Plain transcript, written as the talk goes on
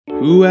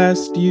Who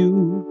asked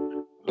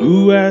you?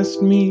 Who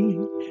asked me?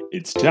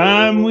 It's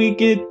time we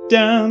get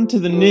down to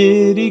the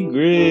nitty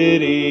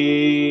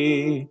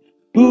gritty.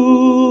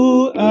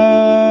 Who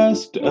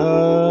asked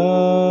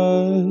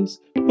us?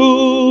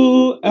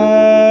 Who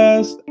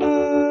asked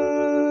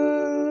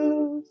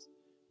us?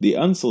 The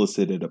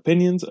unsolicited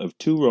opinions of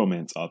two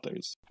romance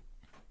authors.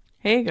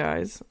 Hey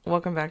guys,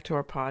 welcome back to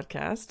our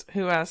podcast,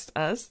 Who Asked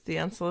Us? The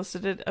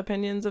Unsolicited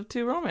Opinions of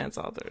Two Romance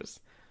Authors.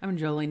 I'm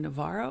Jolene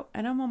Navarro,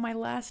 and I'm on my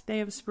last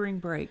day of spring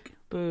break.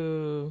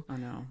 Boo. Oh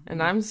no.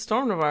 And I'm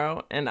Storm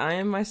Navarro, and I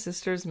am my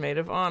sister's maid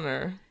of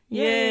honor.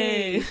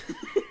 Yay!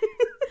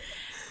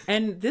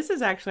 And this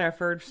is actually our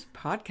first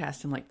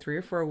podcast in like 3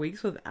 or 4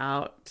 weeks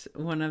without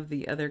one of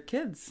the other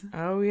kids.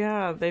 Oh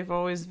yeah, they've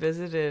always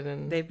visited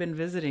and They've been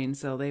visiting,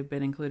 so they've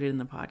been included in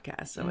the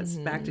podcast. So it's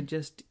back to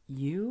just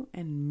you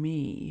and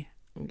me.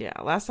 yeah,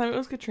 last time it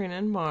was Katrina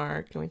and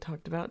Mark, and we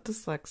talked about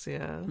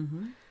dyslexia.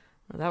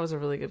 Well, that was a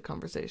really good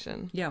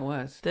conversation. Yeah, it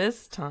was.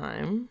 This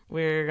time,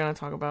 we're going to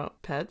talk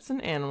about pets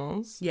and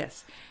animals.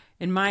 Yes.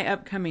 In my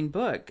upcoming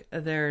book,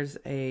 there's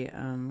a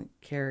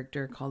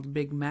character called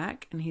Big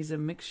Mac, and he's a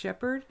mixed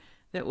shepherd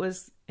that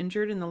was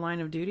injured in the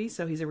line of duty.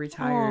 So he's a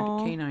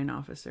retired canine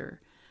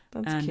officer.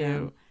 That's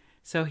cute.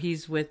 So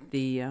he's with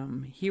the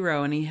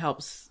hero, and he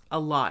helps a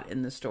lot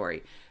in the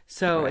story.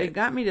 So it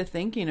got me to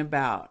thinking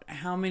about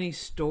how many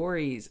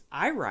stories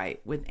I write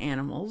with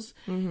animals,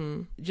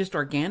 just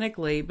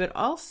organically, but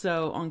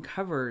also on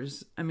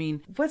covers. I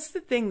mean, what's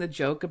the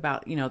joke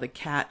about, the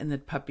cat and the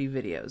puppy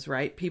videos,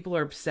 right? People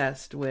are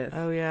obsessed with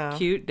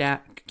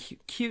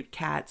cute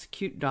cats,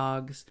 cute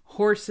dogs,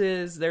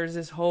 horses. There's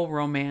this whole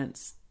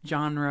romance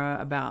genre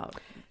about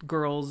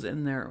girls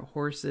and their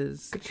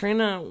horses.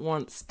 Katrina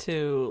wants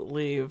to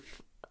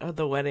leave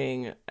the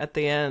wedding at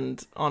the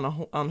end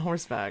on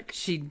horseback.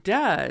 She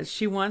does.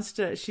 She wants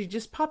to. She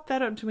just popped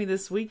that up to me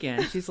this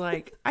weekend. She's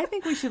like, I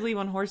think we should leave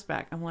on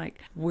horseback. I'm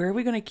like, where are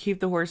we going to keep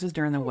the horses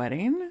during the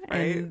wedding?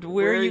 Right? And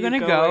where are you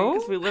going to go?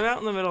 Because we live out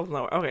in the middle of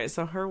nowhere. Okay,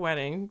 so her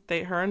wedding,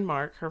 her and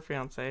Mark, her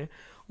fiance,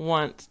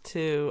 want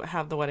to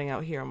have the wedding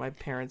out here on my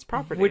parents'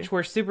 property. Which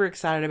we're super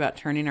excited about,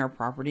 turning our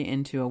property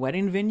into a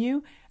wedding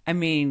venue. I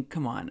mean,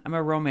 come on. I'm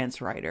a romance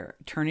writer.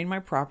 Turning my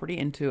property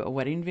into a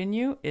wedding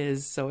venue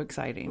is so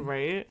exciting.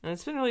 Right? And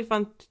it's been really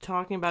fun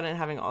talking about it and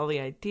having all the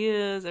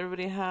ideas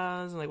everybody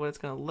has and like what it's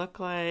going to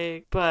look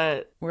like.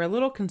 But we're a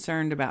little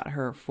concerned about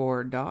her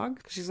 4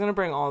 dogs. She's going to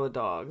bring all the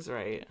dogs,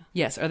 right?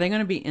 Yes. Are they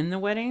going to be in the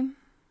wedding?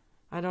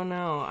 I don't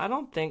know. I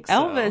don't think so.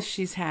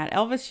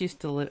 Elvis used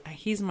to live.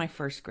 He's my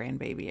first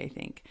grandbaby, I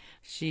think.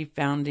 She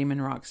found him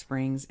in Rock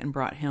Springs and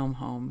brought him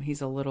home.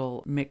 He's a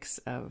little mix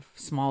of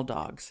small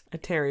dogs. A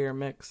terrier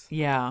mix.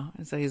 Yeah.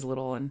 So he's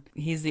little, and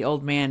he's the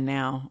old man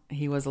now.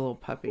 He was a little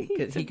puppy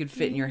because he could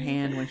fit in your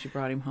hand when she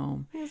brought him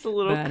home. He has a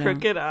little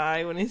crooked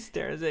eye when he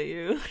stares at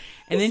you.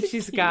 And then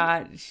she's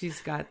got,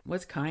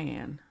 what's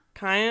Cayenne?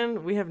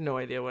 Cayenne? We have no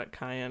idea what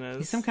Cayenne is.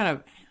 He's some kind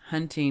of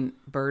hunting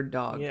bird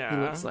dog. Yeah,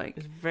 he looks like.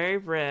 It's very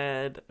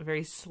red,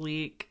 very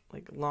sleek,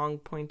 like long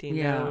pointy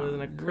nose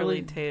and a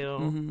curly tail.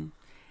 Mm-hmm.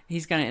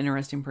 He's got an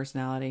interesting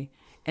personality.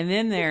 And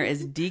then there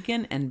is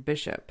Deacon and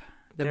Bishop,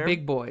 they're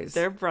big boys.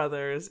 They're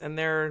brothers, and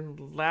they're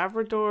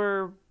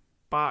Labrador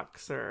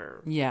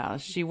boxer. Yeah,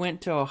 she went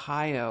to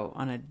Ohio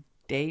on a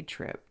day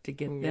trip to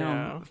get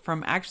them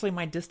from actually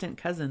my distant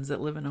cousins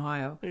that live in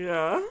Ohio.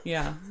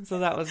 Yeah, so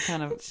that was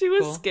kind of she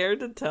was cool.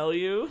 Scared to tell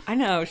you. I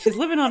know, she's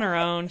living on her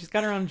own. She's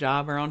got her own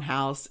job, her own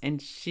house, and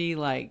it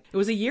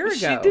was a year ago.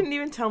 She didn't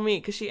even tell me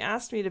because she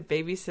asked me to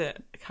babysit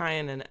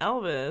Cayenne and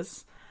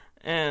Elvis,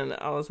 and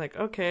I was like,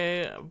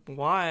 okay,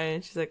 why?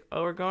 And she's like,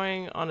 oh, we're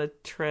going on a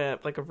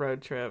trip, like a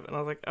road trip. And I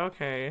was like,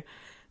 okay.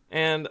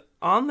 And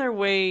on their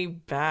way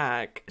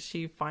back,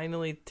 she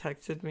finally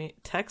texted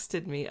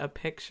me a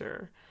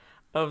picture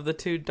of the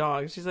 2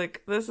 dogs. She's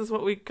like, this is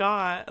what we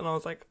got. And I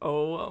was like,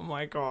 oh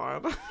my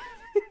God.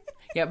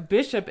 Yeah,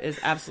 Bishop is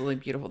absolutely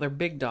beautiful. They're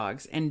big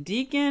dogs. And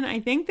Deacon, I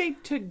think they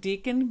took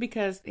Deacon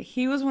because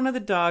he was one of the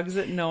dogs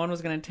that no one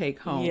was going to take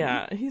home.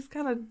 Yeah, he's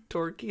kind of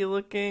dorky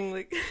looking.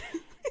 Like,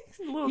 he's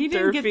a little he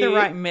didn't get the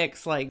right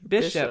mix. Like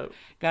Bishop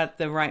got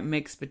the right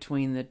mix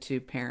between the 2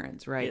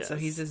 parents, right? Yes. So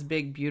he's this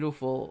big,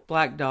 beautiful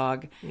black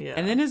dog. Yeah.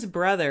 And then his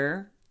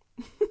brother...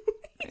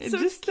 It so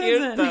just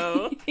cute,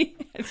 though.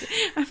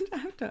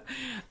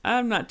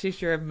 I'm not too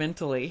sure if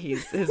mentally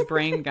his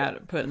brain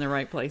got put in the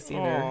right place either.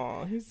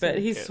 Aww,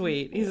 he's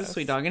sweet. He's a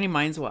sweet dog, and he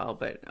minds well.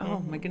 But oh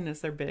my goodness,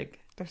 they're big.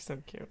 They're so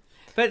cute.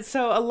 But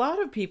so a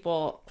lot of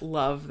people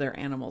love their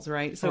animals,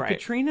 right? So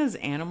Katrina's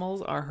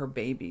animals are her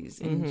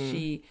babies, and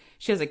she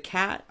has a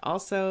cat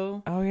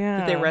also. Oh yeah,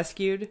 that they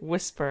rescued.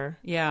 Whisper.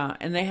 Yeah,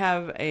 and they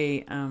have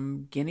a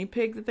guinea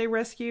pig that they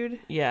rescued.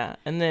 Yeah,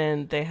 and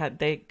then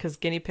because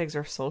guinea pigs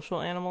are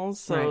social animals,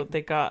 so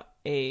they got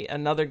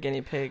another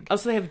guinea pig. Oh,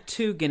 so they have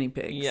 2 guinea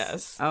pigs.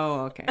 Yes.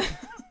 Oh, okay.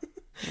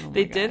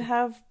 They did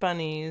have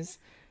bunnies.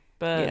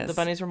 But the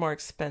bunnies were more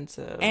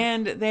expensive.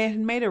 And they had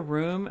made a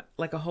room,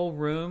 like a whole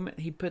room.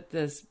 He put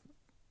this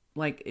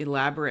like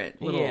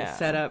elaborate little Yeah.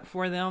 setup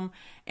for them,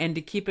 and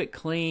to keep it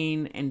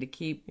clean and to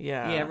keep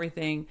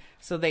everything.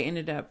 So they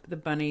ended up, the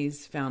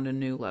bunnies found a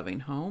new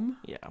loving home.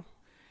 Yeah.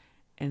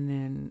 And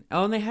then,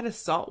 and they had a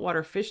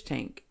saltwater fish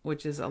tank,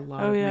 which is a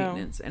lot of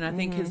maintenance. And I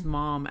think his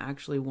mom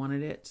actually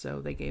wanted it,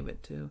 so they gave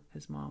it to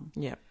his mom.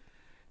 Yeah.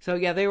 So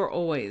yeah, they were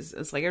always,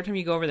 it's like every time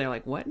you go over there,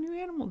 like, what new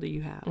animal do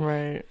you have?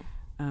 Right.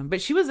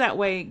 But she was that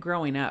way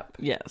growing up.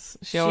 Yes.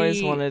 She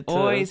always wanted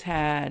to.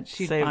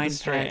 She'd save find the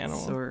stray pets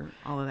animal. or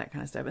all of that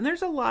kind of stuff. And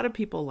there's a lot of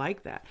people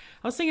like that.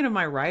 I was thinking of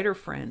my writer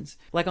friends,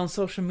 like on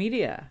social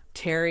media.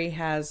 Terry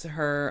has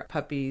her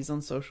puppies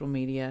on social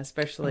media,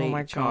 especially Oh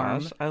my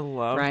Charm. gosh. I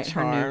love Her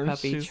Charm. new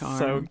puppy, She's Charm.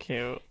 so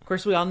cute. Of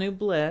course, we all knew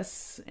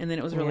Bliss, and then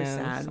it was really Yes,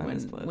 sad I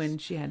miss Bliss. when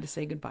she had to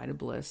say goodbye to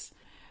Bliss.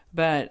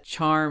 But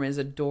Charm is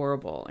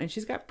adorable, and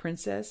she's got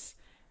Princess.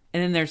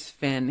 And then there's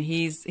Finn.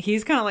 He's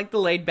kind of like the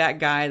laid back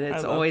guy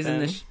that's always in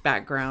the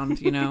background,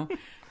 you know.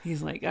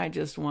 He's like, I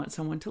just want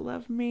someone to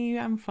love me.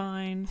 I'm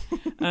fine.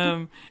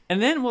 And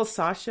then,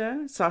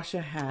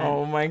 Sasha had.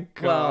 Oh my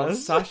gosh. Well,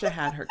 Sasha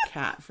had her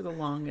cat for the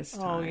longest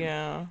time. Oh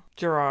yeah,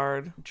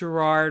 Gerard.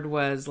 Gerard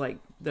was like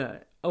the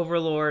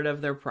overlord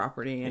of their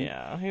property, and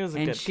Yeah, he was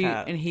a good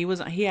cat. And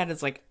he had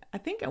his like. I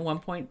think at one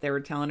point they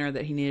were telling her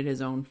that he needed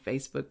his own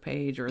Facebook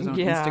page or his own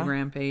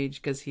Instagram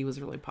page because he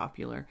was really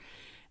popular.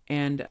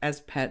 And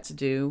as pets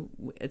do,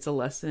 it's a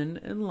lesson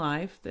in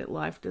life that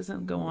life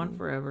doesn't go on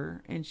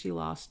forever. And she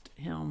lost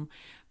him.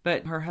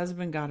 But her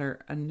husband got her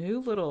a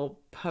new little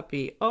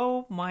puppy.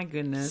 Oh my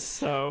goodness.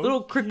 So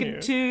little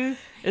crooked tooth.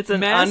 It's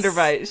an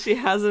underbite. She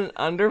has an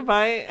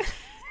underbite.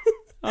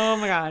 Oh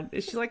my God.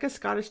 Is she like a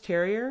Scottish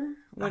Terrier?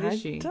 What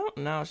is she? I don't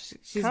know. She's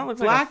She's kind of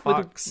looks black like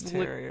a fox with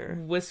terrier.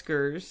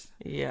 Whiskers.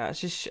 Yeah,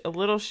 she's a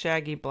little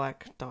shaggy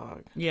black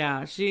dog.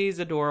 Yeah, she's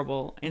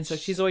adorable. And so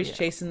she's always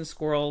chasing the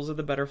squirrels or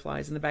the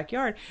butterflies in the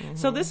backyard.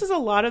 So this is a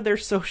lot of their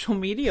social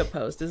media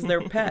posts is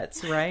their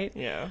pets, right?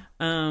 Yeah.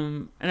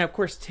 And of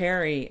course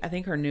Terry, I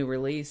think her new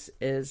release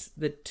is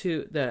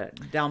the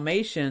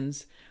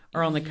Dalmatians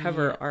are on the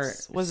cover are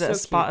Was it a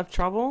Spot of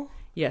Trouble?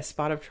 Yeah,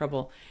 Spot of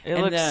Trouble. It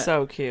looks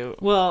so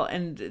cute. Well,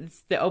 and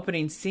the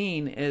opening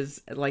scene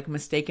is like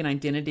mistaken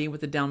identity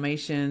with the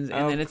Dalmatians,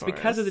 and then it's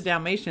because of the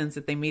Dalmatians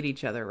that they meet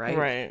each other, right?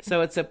 Right.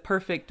 So it's a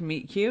perfect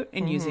meet cute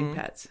and using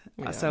pets.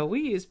 So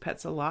we use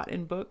pets a lot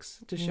in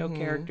books to show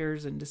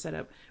characters and to set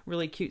up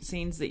really cute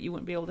scenes that you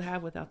wouldn't be able to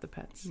have without the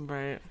pets.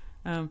 Right.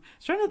 I was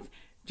trying to.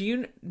 Do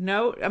you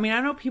know? I mean,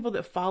 I know people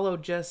that follow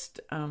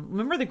just.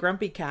 Remember the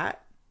Grumpy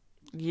Cat?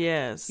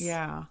 Yes.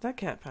 Yeah. That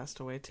cat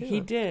passed away too. He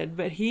did,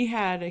 but he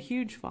had a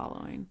huge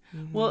following.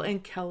 Well,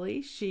 and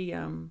Kelly,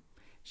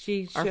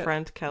 Our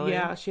friend Kelly.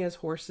 Yeah, she has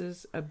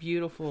horses, a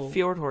beautiful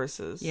fjord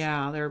horses.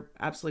 Yeah, they're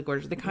absolutely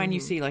gorgeous. The kind you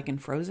see like in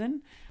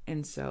Frozen.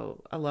 And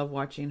so I love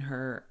watching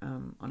her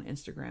on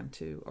Instagram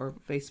too, or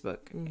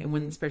Facebook, and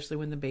especially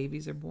when the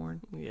babies are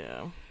born.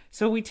 Yeah.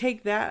 So we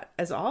take that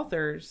as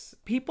authors.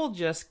 People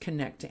just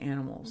connect to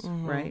animals,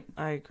 right?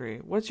 I agree.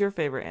 What's your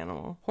favorite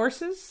animal?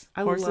 Horses.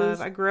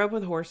 Horses? I grew up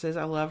with horses.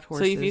 I loved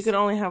horses. So if you could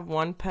only have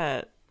one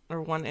pet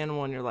or one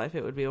animal in your life,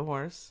 it would be a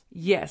horse?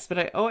 Yes,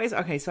 but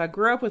so I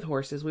grew up with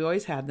horses. We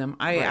always had them.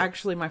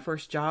 Actually, my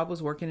first job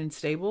was working in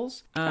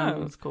stables.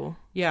 That's cool.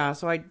 Yeah,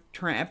 so I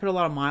put a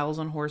lot of miles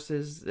on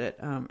horses that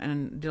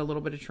and did a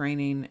little bit of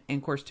training, and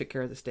of course took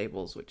care of the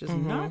stables, which is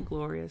not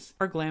glorious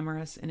or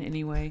glamorous in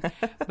any way.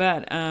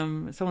 But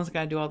someone's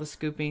got to do all the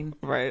scooping,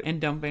 right, and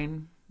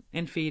dumping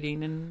and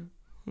feeding and.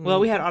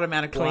 Well, we had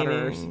automatic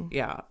waters.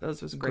 Yeah,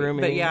 those was great.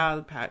 Grooming. But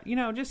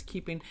yeah, just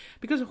keeping,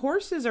 because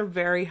horses are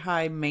very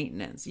high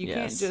maintenance. You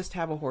can't just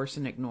have a horse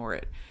and ignore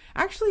it.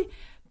 Actually,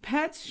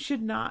 pets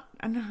should not.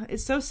 I know,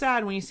 it's so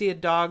sad when you see a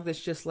dog that's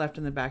just left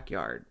in the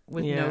backyard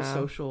with no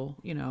social,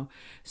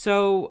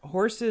 So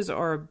horses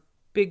are a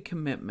big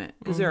commitment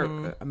because they're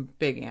a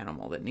big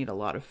animal that need a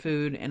lot of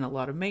food and a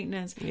lot of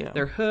maintenance. Yeah.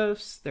 Their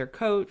hoofs, their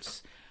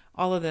coats,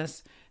 all of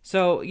this.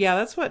 So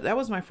yeah, that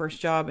was my first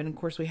job. And of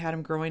course we had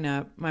them growing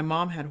up. My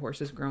mom had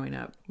horses growing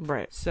up.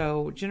 Right.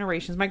 So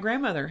generations, my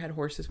grandmother had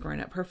horses growing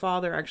up. Her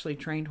father actually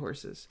trained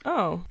horses.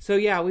 Oh. So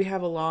yeah, we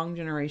have a long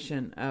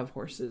generation of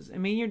horses. I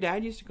mean, your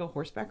dad used to go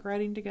horseback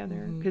riding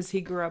together because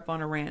he grew up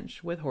on a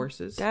ranch with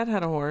horses. Dad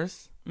had a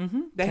horse.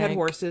 They had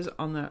horses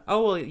on the,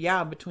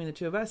 between the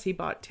two of us, he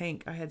bought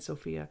Tank. I had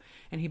Sophia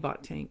and he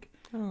bought Tank.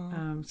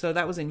 Oh. So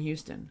that was in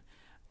Houston.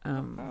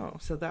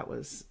 So that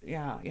was, you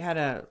had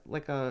a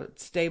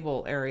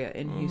stable area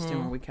in Houston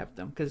where we kept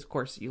them. Cause of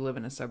course you live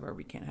in a suburb,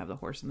 you can't have the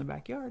horse in the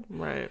backyard.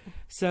 Right.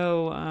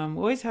 So, we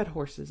always had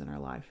horses in our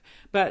life,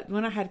 but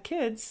when I had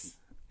kids,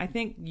 I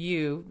think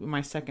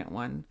my second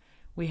one,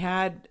 we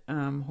had,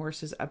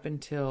 horses up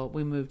until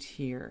we moved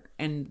here,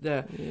 and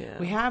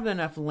we have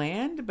enough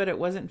land, but it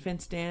wasn't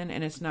fenced in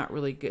and it's not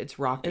really good. It's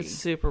rocky. It's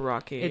super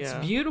rocky. It's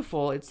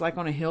beautiful. It's like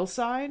on a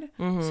hillside.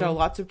 So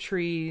lots of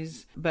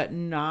trees, but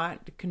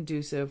not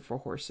conducive for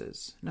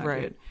horses. Not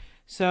good.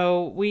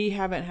 So we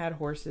haven't had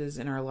horses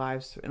in our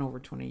lives in over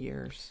 20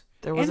 years.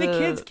 And the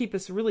kids keep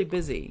us really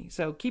busy.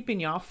 So keeping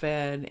y'all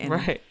fed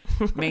and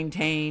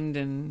maintained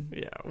and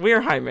Yeah,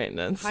 we're high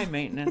maintenance. high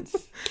maintenance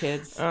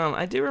kids.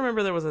 I do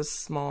remember there was a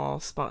small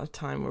spot of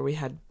time where we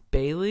had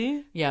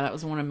Bailey. Yeah, that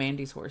was one of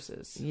Mandy's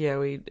horses. Yeah,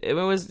 we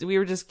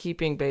were just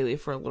keeping Bailey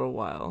for a little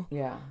while.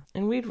 Yeah.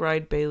 And we'd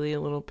ride Bailey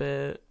a little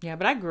bit. Yeah,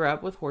 but I grew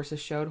up with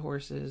horses, showed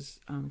horses,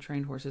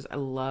 trained horses. I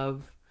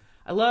love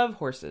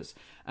horses.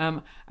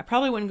 I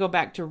probably wouldn't go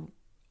back to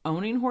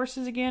owning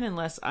horses again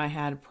unless I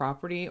had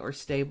property or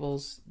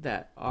stables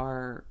that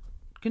are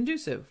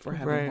conducive for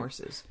having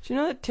horses. Do you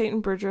know that Tate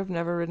and Bridger have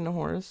never ridden a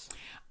horse?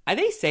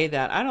 They say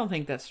that. I don't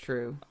think that's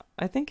true.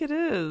 I think it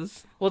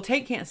is. Well,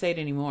 Tate can't say it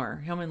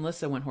anymore. Him and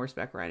Lissa went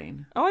horseback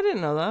riding. Oh, I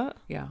didn't know that.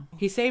 Yeah.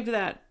 He saved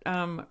that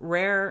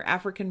rare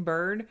African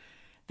bird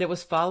that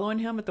was following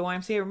him at the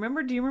YMCA.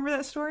 Do you remember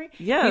that story?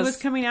 Yes. He was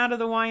coming out of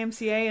the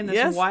YMCA and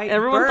this white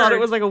everyone bird. thought it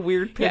was like a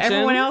weird pigeon. Yeah,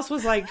 everyone else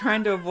was like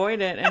trying to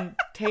avoid it, and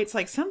Tate's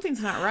like,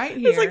 something's not right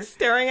here. He's like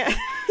staring at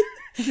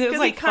it was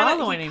like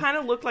following him. He kind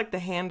of looked like the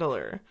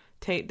handler.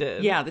 Tate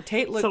did. Yeah, the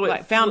Tate looked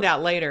like, found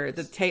out later,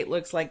 the Tate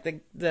looks like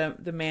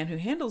the man who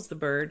handles the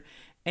bird.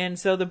 And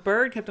so the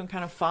bird kept on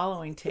kind of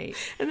following Tate.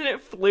 And then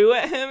it flew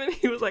at him and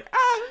he was like,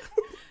 ah!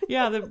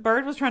 Yeah, the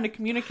bird was trying to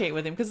communicate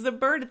with him because the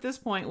bird at this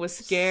point was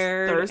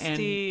scared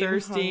thirsty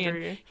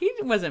and he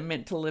wasn't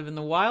meant to live in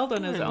the wild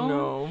on his own.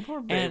 No, poor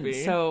baby.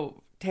 And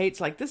so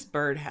Tate's like, this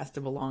bird has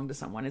to belong to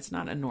someone. It's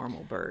not a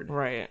normal bird.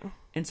 Right.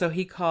 And so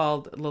he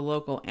called the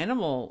local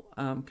animal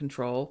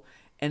control,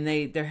 and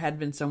there had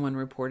been someone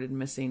reported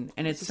missing.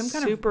 And it's some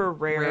kind super of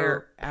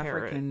rare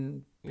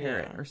African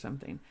parrot or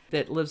something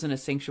that lives in a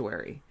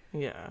sanctuary.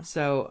 Yeah.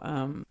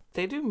 So,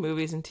 they do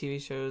movies and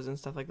TV shows and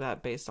stuff like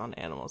that based on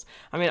animals.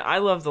 I mean, I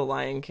love The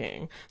Lion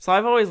King. So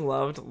I've always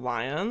loved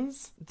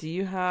lions. Do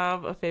you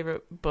have a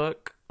favorite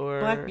book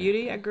or Black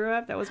Beauty? I grew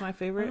up. That was my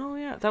favorite. Oh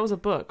yeah, that was a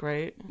book,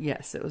 right?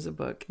 Yes, it was a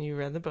book. You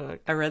read the book.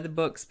 I read the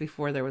books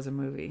before there was a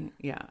movie.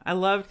 Yeah, I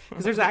loved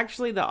because there's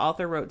actually the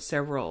author wrote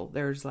several.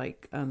 There's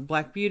like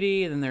Black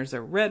Beauty, and then there's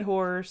a Red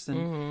Horse,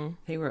 and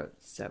he wrote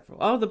several.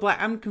 Oh,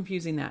 I'm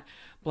confusing that.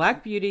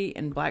 Black Beauty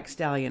and Black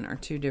Stallion are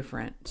two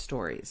different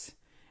stories.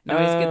 I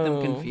always get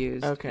them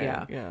confused. Okay.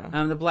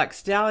 Yeah. The Black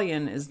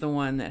Stallion is the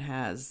one that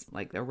has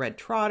like the red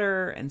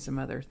trotter and some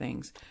other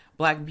things.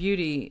 Black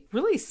Beauty,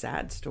 really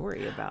sad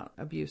story about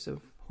abuse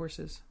of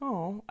horses.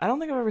 Oh, I don't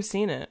think I've ever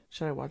seen it.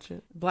 Should I watch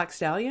it? Black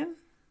Stallion?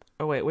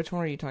 Oh wait, which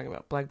one are you talking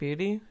about? Black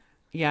Beauty?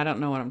 Yeah, I don't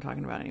know what I'm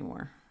talking about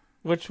anymore.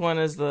 Which one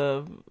is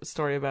the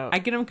story about? I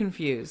get them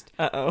confused.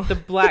 Uh-oh. The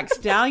Black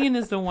Stallion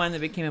is the one that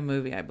became a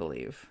movie, I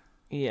believe.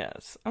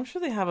 Yes. I'm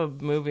sure they have a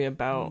movie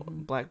about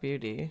Black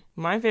Beauty.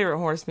 My favorite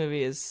horse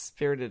movie is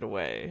Spirited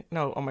Away.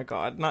 No, oh my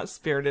god, not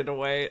Spirited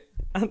Away.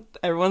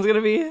 Everyone's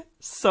gonna be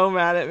so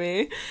mad at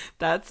me.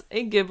 That's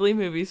a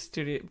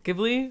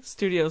Ghibli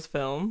Studios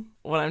film.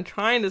 What I'm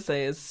trying to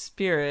say is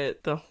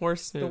Spirit, the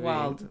horse movie. The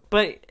wild.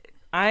 But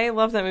I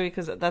love that movie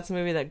because that's a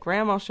movie that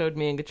Grandma showed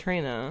me and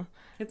Katrina.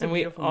 It's and a we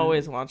beautiful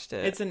always movie. watched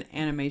it. It's an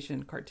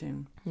animation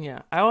cartoon.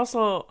 Yeah.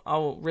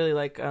 I'll really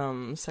like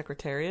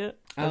Secretariat.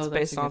 That's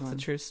based off the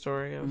true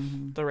story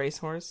of the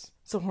racehorse.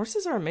 So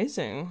horses are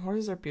amazing.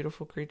 Horses are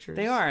beautiful creatures.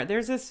 They are.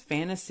 There's this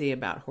fantasy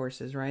about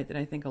horses, right? That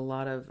I think a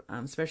lot of,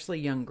 especially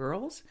young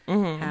girls,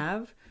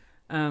 have.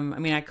 I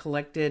mean, I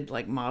collected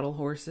like model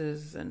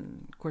horses,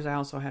 and of course I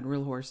also had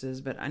real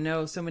horses, but I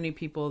know so many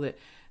people that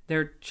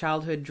their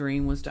childhood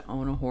dream was to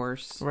own a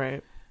horse.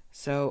 Right.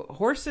 So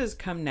horses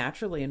come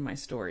naturally in my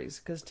stories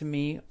because to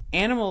me,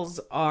 animals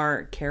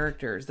are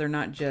characters. They're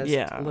not just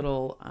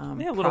little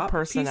they have little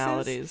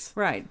personalities. Pieces.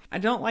 Right. I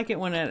don't like it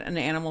when an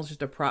animal's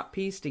just a prop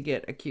piece to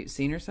get a cute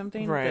scene or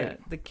something. Right.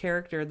 The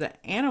character, the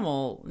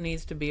animal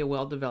needs to be a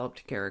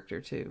well-developed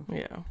character too.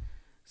 Yeah.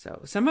 So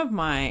some of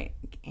my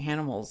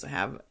animals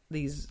have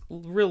these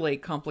really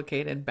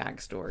complicated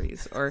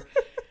backstories, or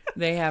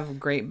they have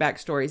great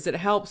backstories that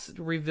helps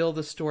reveal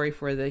the story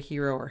for the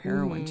hero or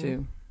heroine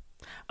too.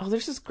 Oh,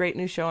 there's this great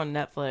new show on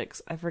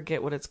Netflix. I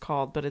forget what it's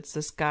called, but it's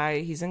this guy.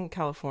 He's in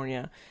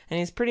California, and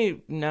he's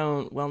pretty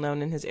well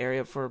known in his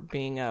area for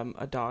being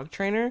a dog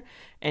trainer.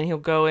 And he'll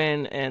go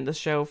in, and the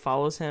show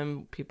follows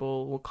him.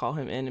 People will call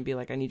him in and be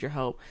like, "I need your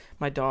help.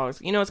 My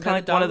dog's." You know, it's kind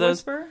of like one of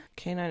those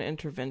canine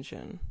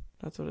intervention.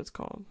 That's what it's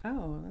called.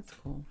 Oh, that's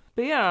cool.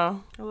 But yeah,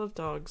 I love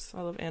dogs.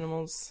 I love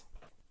animals.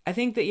 I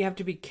think that you have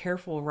to be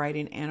careful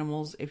writing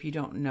animals if you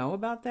don't know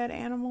about that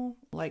animal.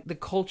 Like the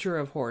culture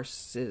of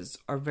horses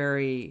are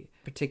very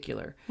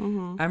particular. I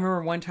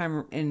remember one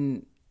time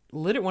in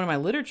one of my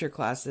literature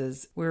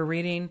classes, we were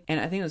reading,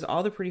 and I think it was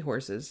All the Pretty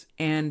Horses.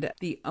 And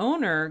the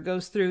owner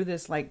goes through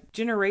this like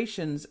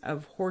generations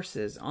of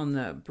horses on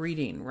the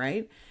breeding,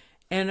 right?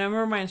 And I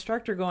remember my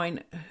instructor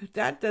going,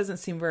 that doesn't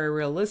seem very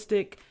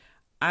realistic.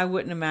 I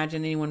wouldn't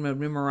imagine anyone would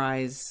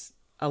memorize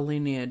a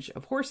lineage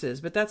of horses,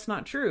 but that's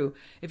not true.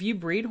 If you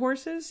breed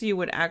horses, you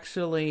would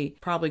actually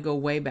probably go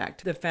way back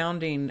to the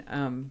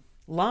founding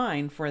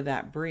line for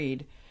that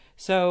breed.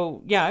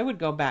 So yeah, I would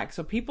go back.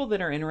 So people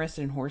that are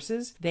interested in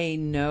horses, they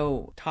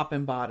know top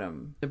and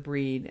bottom the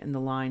breed and the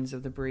lines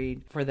of the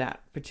breed for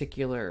that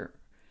particular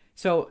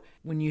So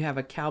when you have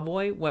a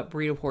cowboy, what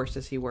breed of horse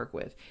does he work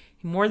with?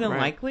 More than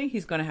likely,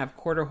 he's going to have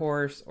quarter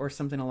horse or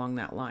something along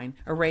that line.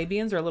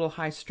 Arabians are a little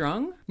high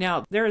strung.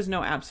 Now, there is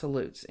no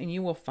absolutes, and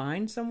you will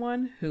find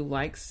someone who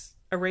likes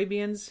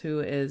Arabians who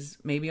is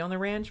maybe on the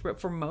ranch,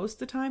 but for most of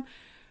the time,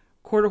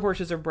 quarter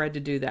horses are bred to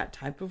do that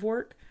type of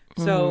work.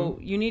 So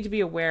you need to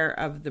be aware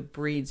of the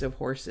breeds of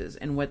horses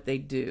and what they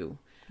do.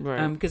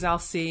 Right. Because I'll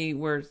see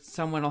where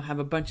someone will have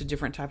a bunch of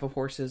different type of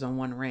horses on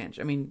one ranch.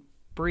 I mean,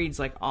 breeds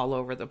like all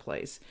over the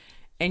place.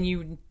 And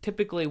you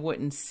typically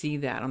wouldn't see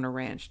that on a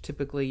ranch.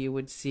 Typically, you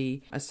would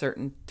see a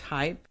certain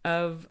type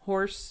of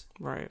horse,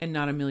 Right. and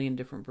not a million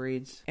different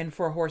breeds. And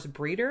for a horse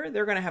breeder,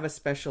 they're going to have a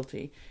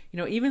specialty. You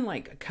know, even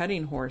like a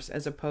cutting horse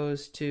as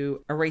opposed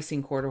to a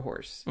racing quarter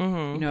horse.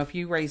 You know, if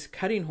you raise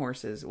cutting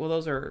horses, well,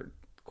 those are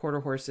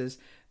quarter horses,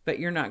 but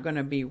you're not going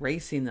to be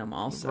racing them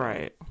also.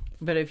 Right.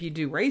 But if you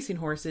do racing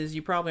horses,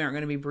 you probably aren't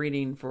going to be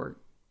breeding for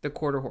the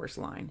quarter horse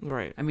line.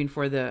 Right. I mean,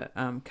 for the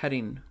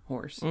cutting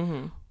horse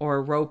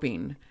or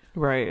roping.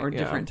 Right. Or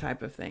different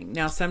type of thing.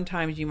 Now,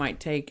 sometimes you might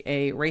take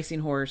a racing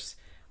horse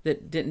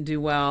that didn't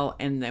do well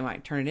and they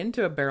might turn it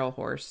into a barrel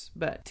horse.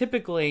 But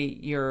typically,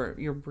 you're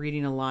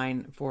breeding a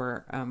line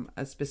for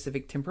a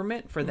specific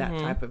temperament for that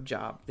type of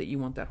job that you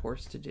want that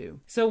horse to do.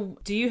 So,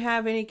 do you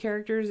have any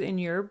characters in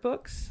your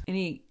books?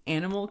 Any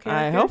animal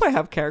characters? I hope I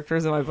have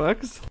characters in my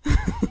books.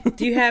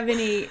 Do you have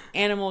any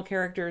animal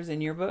characters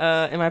in your books?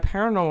 In my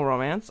paranormal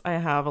romance, I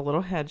have a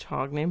little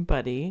hedgehog named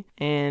Buddy,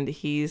 and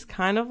he's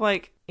kind of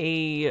like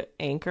a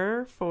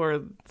anchor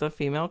for the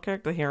female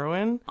character, the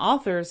heroine.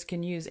 Authors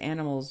can use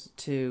animals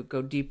to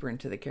go deeper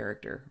into the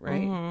character,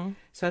 right?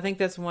 So I think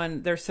that's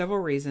one. There's several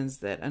reasons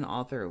that an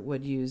author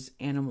would use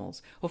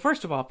animals. Well,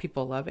 first of all,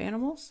 people love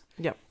animals.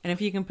 Yep. And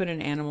if you can put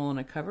an animal on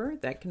a cover,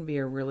 that can be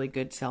a really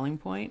good selling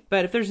point.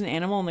 But if there's an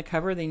animal on the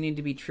cover, they need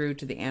to be true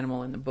to the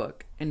animal in the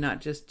book and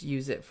not just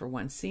use it for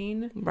one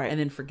scene and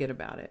then forget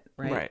about it,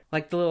 right?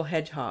 Like the little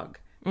hedgehog.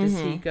 Does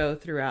he go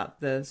throughout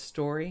the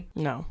story?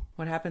 No.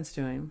 What happens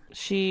to him?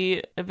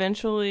 She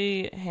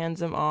eventually hands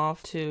him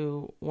off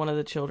to one of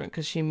the children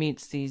because she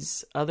meets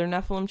these other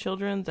Nephilim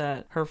children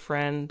that her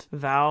friend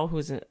Val,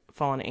 who's a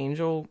fallen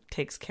angel,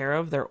 takes care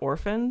of. They're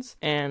orphans.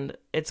 And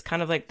it's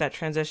kind of like that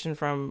transition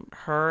from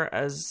her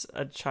as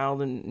a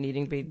child and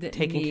needing to be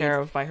taken care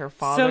of by her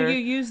father. So you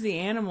use the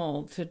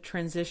animal to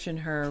transition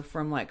her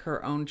from like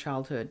her own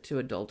childhood to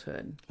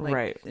adulthood. Like,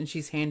 right. And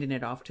she's handing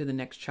it off to the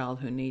next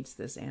child who needs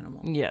this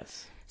animal.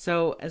 Yes.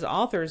 So as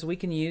authors, we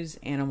can use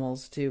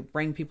animals to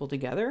bring people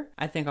together.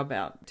 I think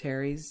about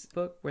Terry's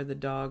book where the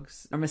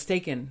dogs are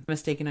mistaken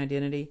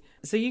identity.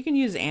 So you can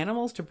use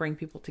animals to bring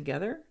people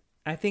together.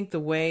 I think the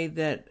way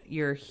that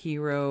your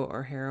hero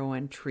or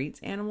heroine treats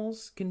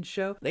animals can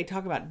show. They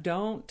talk about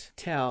don't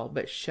tell,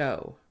 but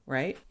show,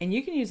 right? And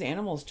you can use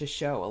animals to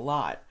show a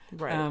lot.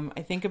 Right.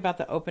 I think about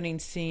the opening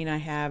scene I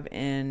have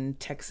in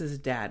Texas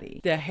Daddy.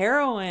 The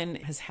heroine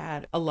has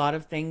had a lot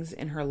of things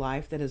in her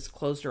life that has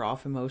closed her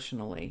off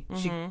emotionally.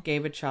 She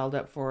gave a child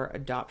up for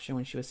adoption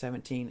when she was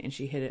 17, and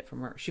she hid it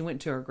from her. She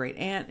went to her great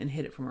aunt and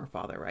hid it from her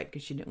father, right?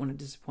 Because she didn't want to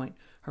disappoint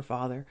her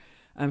father.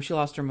 She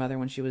lost her mother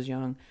when she was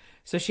young.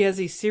 So she has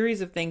these series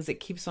of things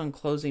that keeps on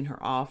closing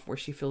her off where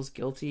she feels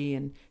guilty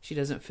and she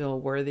doesn't feel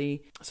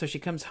worthy. So she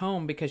comes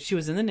home because she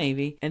was in the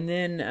Navy, and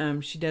then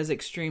she does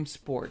extreme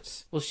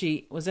sports. Well,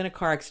 she was in a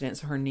car accident,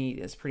 so her knee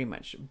is pretty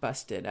much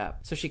busted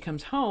up. So she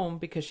comes home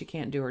because she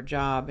can't do her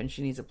job and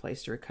she needs a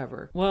place to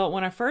recover. Well,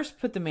 when I first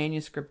put the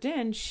manuscript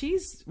in,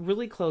 she's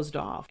really closed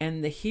off.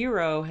 And the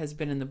hero has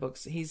been in the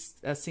books. He's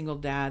a single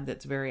dad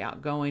that's very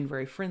outgoing,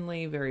 very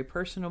friendly, very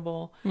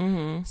personable.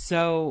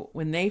 So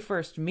when they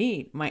first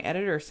meet, my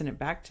editor sent it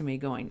back to me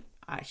going,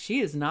 she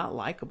is not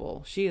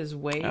likable. She is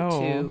way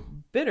too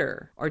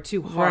bitter or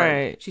too hard.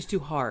 Right. She's too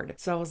hard.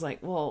 So I was like,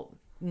 well,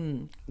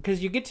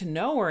 because you get to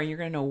know her and you're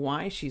going to know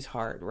why she's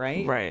hard,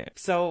 right? Right.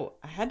 So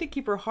I had to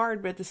keep her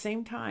hard, but at the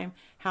same time,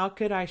 how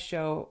could I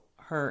show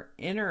her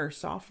inner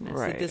softness?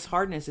 Right. That this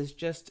hardness is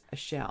just a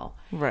shell.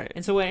 Right.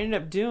 And so what I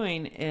ended up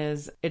doing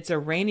is it's a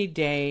rainy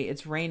day,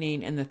 it's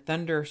raining, and the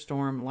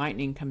thunderstorm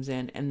lightning comes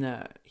in, and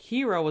the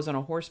hero was on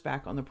a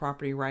horseback on the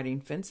property riding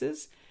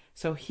fences.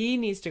 So he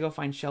needs to go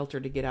find shelter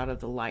to get out of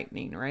the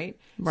lightning, right?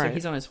 So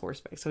he's on his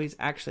horseback. So he's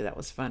actually, that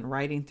was fun,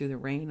 riding through the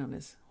rain on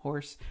his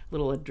horse,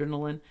 little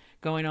adrenaline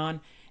going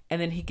on.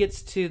 And then he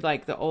gets to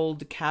like the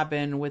old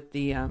cabin with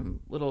the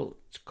little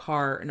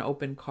car, an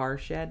open car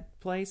shed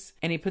place.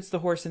 And he puts the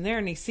horse in there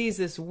and he sees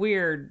this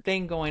weird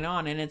thing going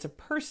on. And it's a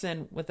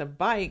person with a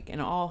bike and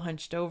all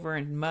hunched over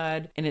in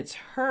mud. And it's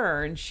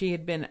her. And she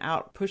had been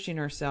out pushing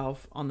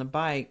herself on the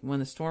bike when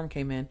the storm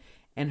came in.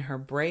 And her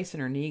brace and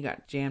her knee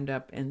got jammed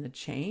up in the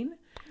chain.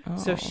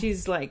 So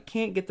she's like,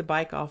 can't get the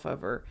bike off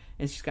of her.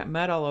 And she's got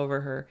mud all over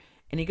her.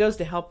 And he goes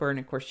to help her. And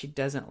of course, she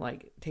doesn't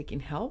like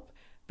taking help.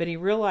 But he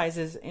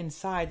realizes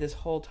inside this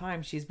whole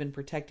time she's been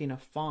protecting a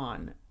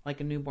fawn, like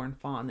a newborn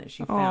fawn that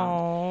she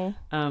found.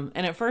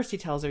 And at first he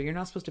tells her, you're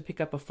not supposed to pick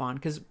up a fawn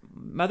because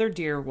mother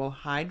deer will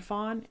hide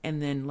fawn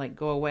and then like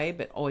go away,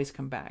 but always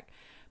come back.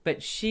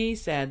 But she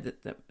said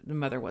that the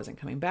mother wasn't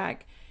coming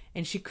back.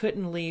 And she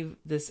couldn't leave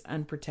this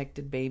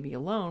unprotected baby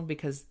alone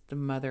because the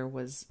mother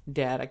was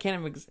dead. I can't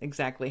remember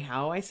exactly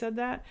how I said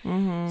that.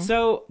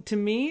 So to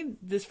me,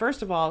 this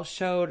first of all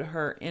showed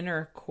her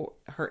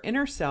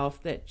inner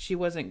self, that she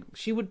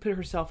would put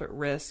herself at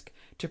risk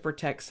to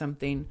protect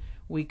something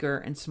weaker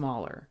and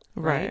smaller.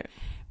 Right.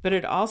 But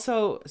it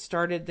also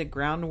started the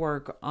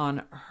groundwork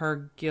on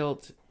her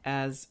guilt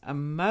as a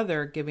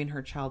mother giving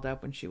her child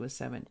up when she was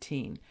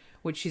 17,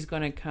 which she's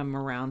going to come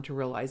around to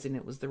realizing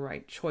it was the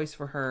right choice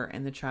for her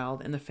and the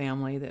child and the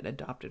family that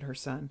adopted her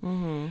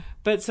son.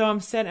 But so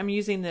I'm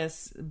using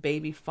this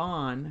baby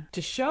fawn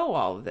to show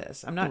all of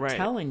this. I'm not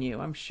telling you,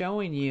 I'm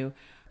showing you,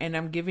 and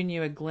I'm giving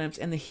you a glimpse.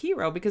 And the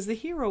hero, because the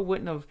hero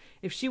wouldn't have,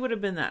 if she would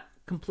have been that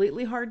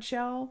completely hard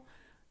shell,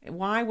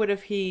 why would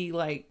have he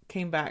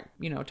came back,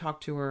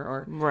 talked to her,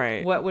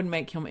 or what would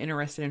make him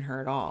interested in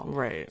her at all?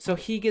 Right. So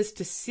he gets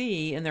to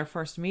see in their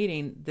first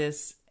meeting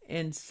this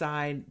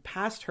inside,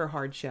 past her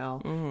hard shell,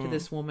 to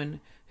this woman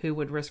who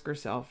would risk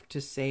herself to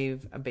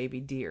save a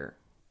baby deer.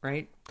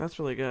 Right. That's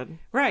really good.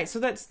 Right. So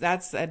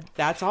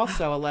that's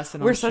also a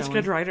lesson. We're such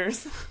good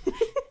writers.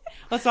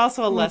 That's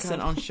also a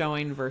lesson on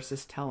showing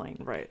versus telling.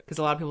 Right. Because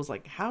a lot of people's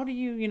like, how do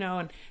you,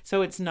 and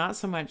so it's not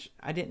so much,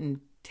 I didn't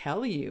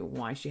tell you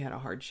why she had a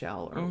hard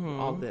shell or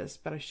all this,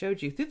 but I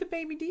showed you through the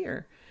baby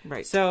deer.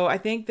 Right. So I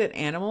think that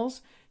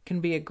animals can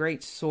be a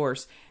great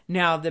source.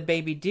 Now, the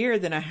baby deer,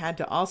 then I had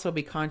to also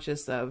be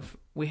conscious of,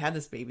 we had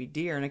this baby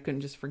deer and I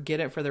couldn't just forget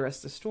it for the rest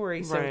of the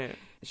story. So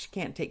she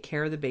can't take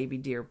care of the baby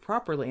deer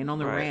properly. And on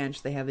the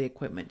ranch, they have the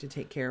equipment to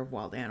take care of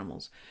wild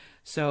animals.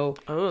 So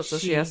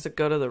she has to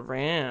go to the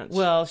ranch.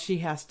 Well, she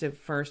has to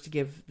first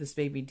give this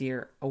baby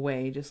deer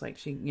away, just like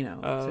she,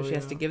 so she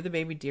has to give the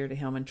baby deer to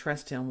him and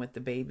trust him with the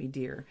baby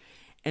deer.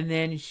 And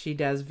then she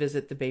does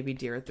visit the baby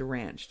deer at the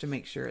ranch to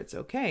make sure it's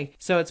okay.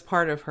 So it's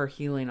part of her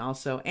healing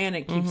also. And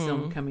it keeps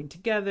them coming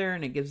together,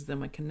 and it gives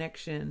them a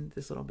connection,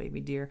 this little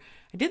baby deer.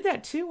 I did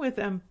that too with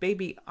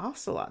baby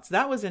ocelots.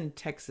 That was in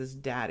Texas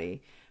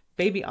Daddy.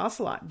 Baby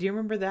ocelot. Do you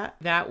remember that?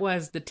 That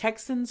was the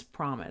Texan's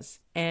promise.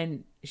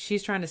 And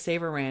she's trying to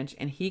save her ranch,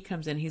 and he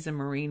comes in. He's a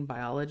marine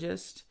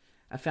biologist,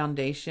 a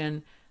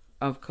foundation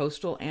of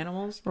coastal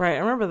animals. Right, I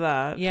remember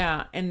that.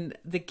 Yeah, and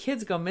the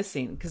kids go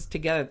missing because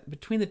together,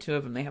 between the two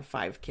of them, they have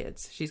 5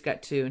 kids. She's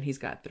got 2 and he's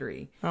got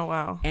 3. Oh,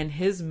 wow. And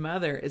his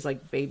mother is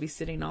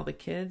babysitting all the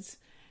kids.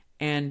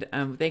 And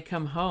they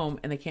come home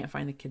and they can't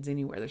find the kids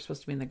anywhere. They're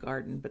supposed to be in the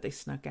garden, but they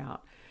snuck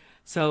out.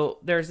 So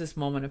there's this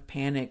moment of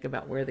panic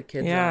about where the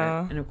kids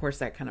are. And of course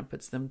that kind of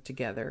puts them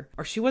together.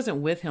 Or she wasn't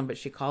with him, but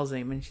she calls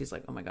him and she's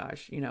like, oh my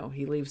gosh,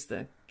 he leaves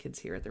the kids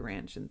here at the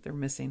ranch and they're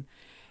missing.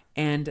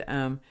 And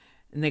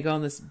they go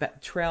on this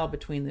trail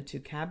between the 2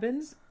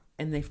 cabins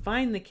and they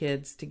find the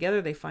kids.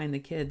 Together they find the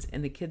kids,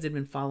 and the kids had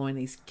been following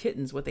these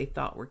kittens, what they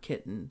thought were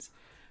kittens.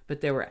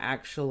 But they were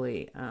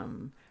actually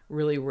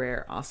really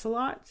rare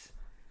ocelots.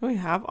 We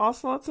have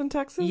ocelots in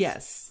Texas?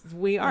 Yes,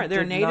 we are.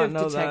 They're native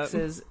to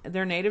Texas.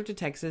 They're native to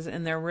Texas,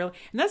 and they're really,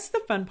 and that's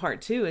the fun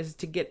part too, is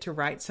to get to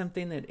write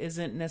something that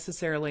isn't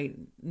necessarily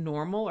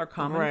normal or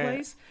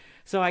commonplace.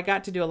 So I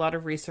got to do a lot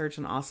of research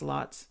on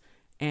ocelots,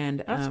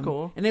 and that's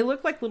cool. And they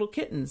look like little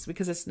kittens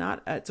because it's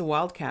not, it's a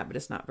wildcat, but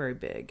it's not very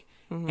big.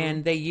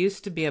 And they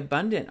used to be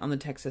abundant on the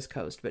Texas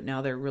coast, but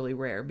now they're really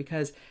rare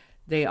because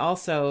they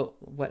also,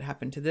 what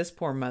happened to this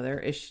poor mother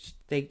is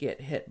they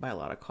get hit by a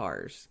lot of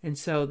cars. And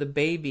so the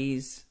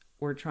babies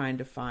were trying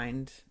to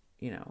find,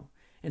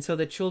 and so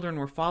the children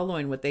were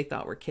following what they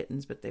thought were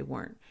kittens, but they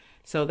weren't.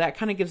 So that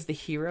kind of gives the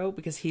hero,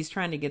 because he's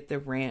trying to get the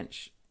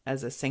ranch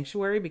as a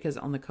sanctuary, because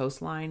on the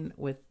coastline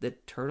with the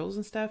turtles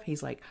and stuff,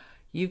 he's like,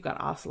 you've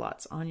got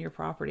ocelots on your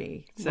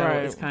property. So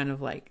it's kind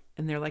of like,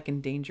 and they're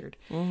endangered.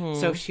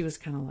 So she was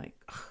kind of like,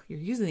 oh, you're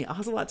using the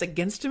ocelots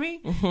against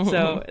me?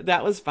 So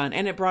that was fun.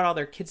 And it brought all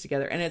their kids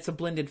together. And it's a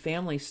blended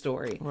family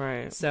story.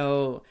 Right.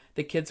 So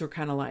the kids were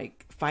kind of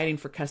fighting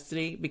for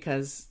custody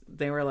because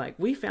they were like,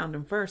 we found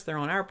them first. They're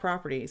on our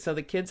property. So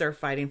the kids are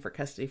fighting for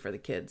custody for the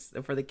kids,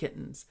 for the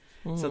kittens.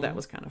 So that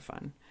was kind of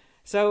fun.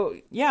 So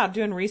yeah,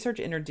 doing research,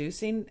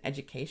 introducing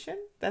education.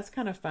 That's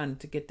kind of fun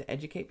to get to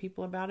educate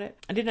people about it.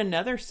 I did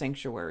another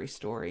sanctuary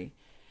story.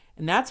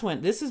 And that's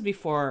when, this is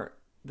before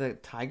the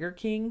Tiger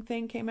King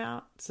thing came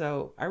out.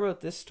 So I wrote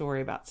this story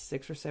about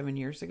 6 or 7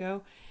 years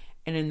ago.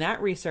 And in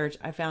that research,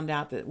 I found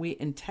out that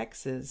in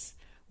Texas,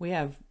 we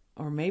have,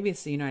 or maybe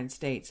it's the United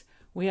States,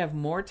 we have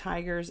more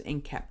tigers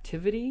in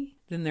captivity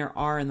than there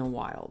are in the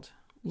wild.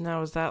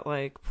 Now, is that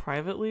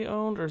privately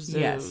owned or zoos?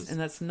 Yes, and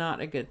that's not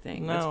a good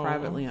thing. No. That's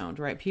privately owned,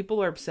 right?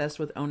 People are obsessed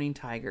with owning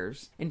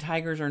tigers, and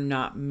tigers are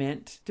not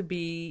meant to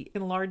be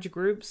in large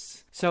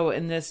groups. So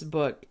in this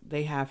book,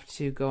 they have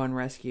to go and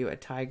rescue a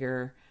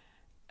tiger.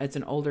 It's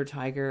an older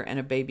tiger and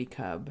a baby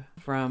cub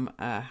from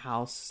a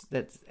house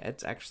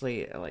it's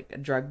actually a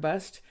drug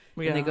bust.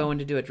 And they go in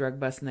to do a drug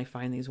bust and they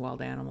find these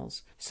wild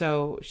animals.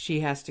 So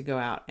she has to go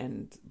out,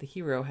 and the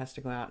hero has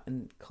to go out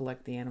and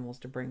collect the animals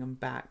to bring them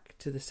back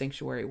to the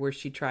sanctuary where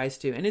she tries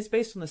to. And it's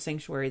based on the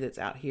sanctuary that's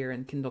out here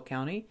in Kendall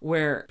County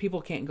where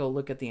people can't go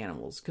look at the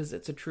animals because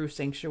it's a true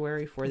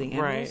sanctuary for the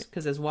animals.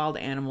 Because as wild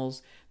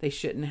animals, they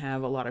shouldn't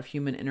have a lot of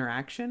human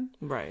interaction.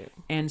 Right.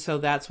 And so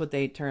that's what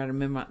they try to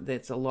minimize.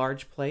 It's a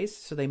large place,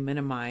 so they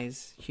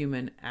minimize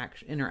human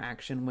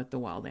interaction with the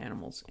wild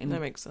animals. And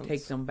that makes sense.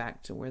 Take them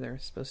back to where they're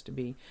supposed to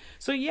be.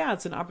 So yeah,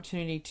 it's an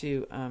opportunity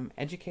to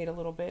educate a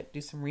little bit,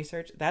 do some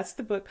research. That's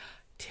the book.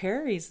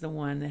 Terry's the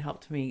one that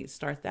helped me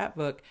start that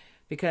book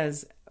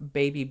because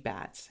baby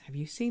bats. Have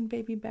you seen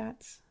baby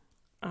bats?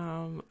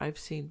 I've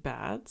seen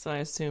bats. I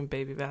assume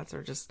baby bats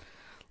are just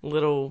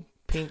little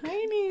pink,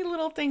 tiny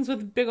little things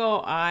with big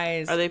old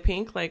eyes. Are they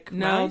pink? Like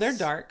no, mice? They're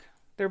dark.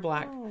 They're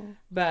black,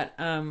 but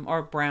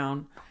or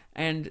brown,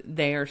 and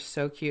they are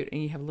so cute.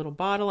 And you have a little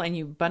bottle, and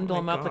you bundle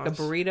them up like a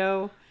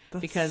burrito.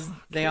 That's because so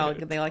they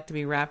like to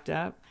be wrapped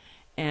up.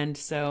 And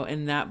so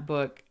in that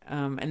book,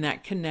 and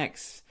that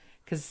connects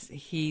because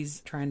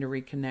he's trying to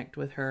reconnect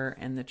with her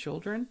and the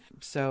children.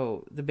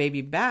 So the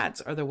baby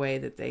bats are the way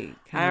that they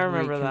kind of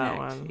remember reconnect. That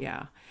one.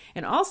 Yeah.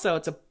 And also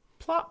it's a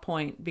plot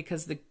point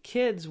because the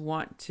kids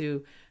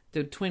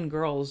the twin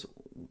girls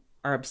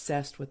are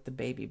obsessed with the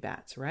baby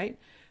bats, right?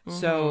 Mm-hmm.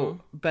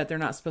 So, but they're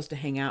not supposed to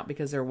hang out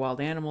because they're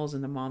wild animals,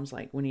 and the mom's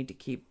like, we need to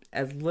keep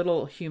as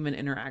little human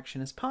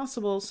interaction as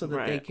possible so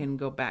that they can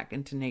go back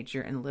into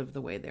nature and live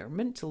the way they're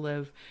meant to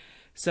live.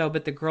 So,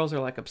 but the girls are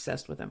like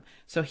obsessed with them.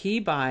 So he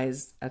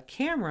buys a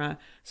camera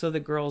so the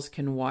girls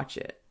can watch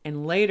it.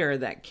 And later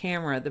that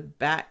camera, the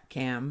bat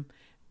cam,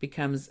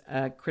 becomes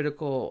a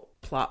critical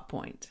plot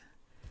point.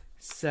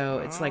 So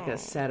it's like a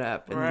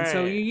setup. And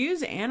so you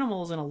use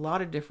animals in a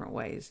lot of different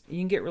ways. You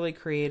can get really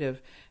creative.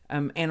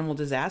 Animal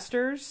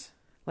disasters,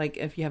 like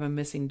if you have a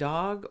missing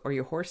dog or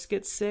your horse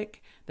gets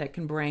sick, that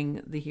can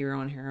bring the hero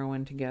and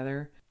heroine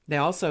together. They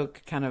also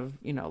kind of,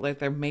 like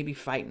they're maybe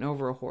fighting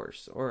over a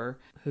horse or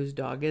whose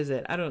dog is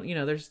it? I don't,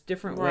 there's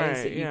different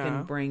ways that you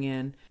can bring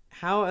in.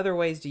 How other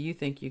ways do you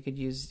think you could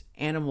use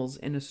animals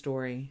in a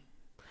story?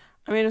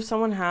 I mean, if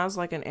someone has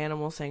like an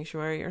animal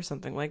sanctuary or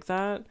something like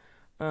that,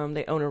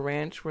 they own a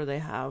ranch where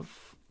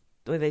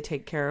they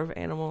take care of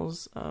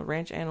animals,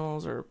 ranch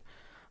animals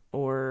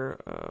or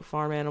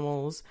farm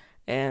animals,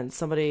 and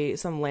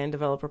some land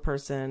developer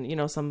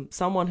person,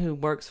 someone who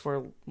works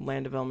for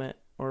land development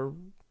or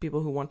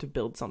people who want to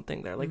build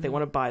something there, like they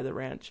want to buy the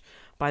ranch,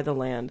 buy the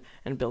land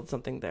and build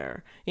something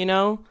there,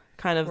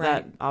 kind of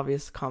that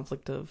obvious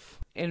conflict of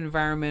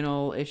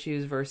environmental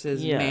issues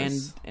versus man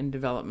and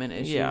development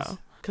issues. Yeah,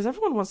 because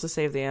everyone wants to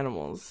save the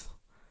animals.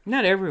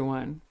 Not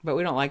everyone, but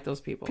we don't like those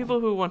people. People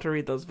who want to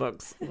read those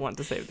books want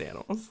to save the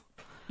animals.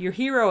 Your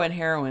hero and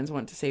heroines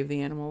want to save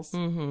the animals.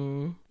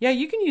 Mm-hmm. Yeah,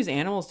 you can use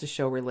animals to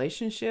show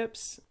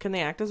relationships. Can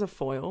they act as a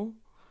foil?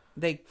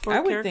 I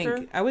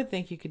would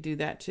think you could do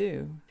that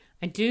too.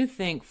 I do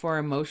think for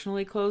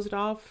emotionally closed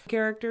off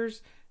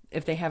characters,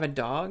 if they have a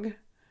dog,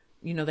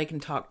 they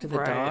can talk to the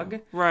dog.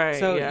 Right.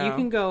 So you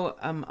can go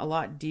a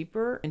lot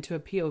deeper into a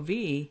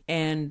POV,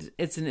 and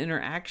it's an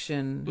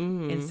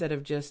interaction instead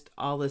of just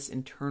all this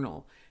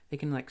internal. They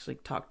can actually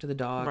talk to the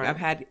dog. Right. I've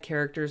had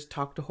characters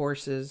talk to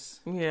horses.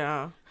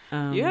 Yeah.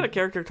 You had a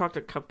character talk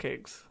to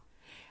cupcakes.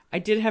 I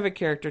did have a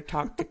character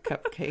talk to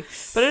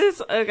cupcakes. But it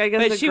is, I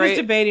guess, but she was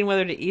debating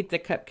whether to eat the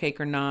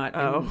cupcake or not.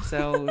 Oh.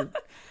 So,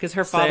 because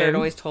her father had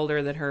always told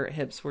her that her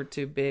hips were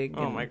too big.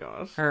 Oh my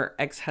gosh. Her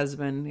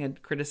ex-husband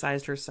had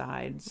criticized her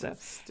sides.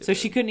 So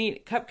she couldn't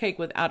eat cupcake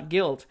without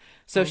guilt.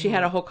 So she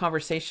had a whole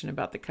conversation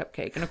about the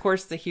cupcake. And of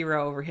course, the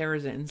hero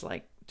overhears it and is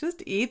like,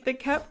 just eat the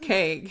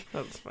cupcake.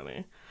 That's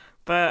funny.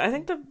 But I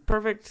think the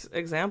perfect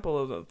example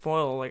of a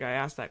foil, like I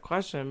asked that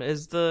question,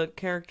 is the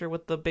character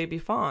with the baby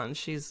fawn.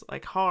 She's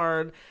like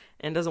hard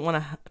and doesn't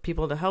want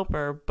people to help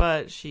her,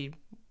 but she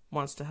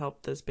wants to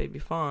help this baby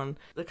fawn.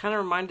 It kind of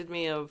reminded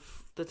me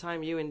of the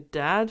time you and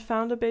Dad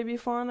found a baby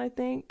fawn, I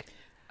think.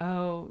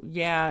 Oh,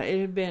 yeah.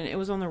 It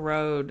was on the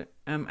road.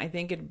 I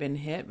think it had been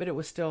hit, but it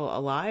was still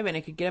alive and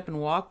it could get up and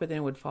walk, but then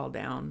it would fall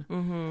down.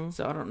 Mm-hmm.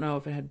 So I don't know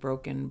if it had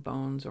broken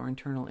bones or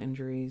internal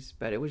injuries,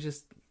 but it was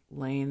just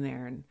laying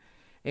there and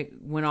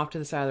it went off to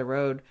the side of the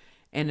road.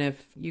 And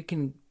if you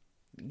can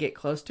get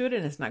close to it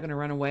and it's not going to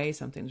run away,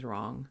 something's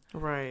wrong.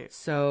 Right.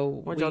 So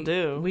what'd y'all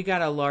do? We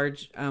got a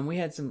large, we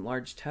had some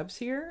large tubs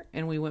here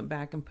and we went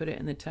back and put it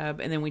in the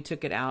tub and then we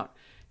took it out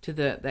to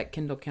that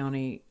Kendall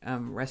County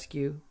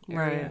rescue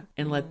area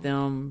and let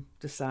them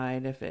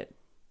decide if it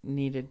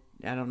needed,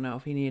 I don't know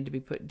if he needed to be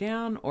put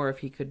down or if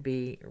he could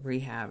be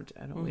rehabbed.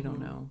 We don't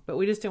know. But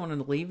we just didn't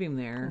want to leave him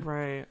there.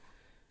 Right.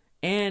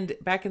 And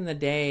back in the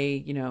day,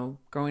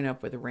 growing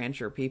up with the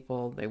rancher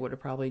people, they would have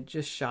probably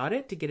just shot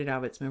it to get it out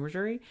of its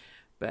menagerie.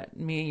 But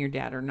me and your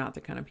dad are not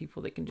the kind of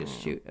people that can just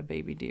shoot a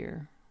baby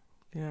deer.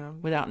 Yeah.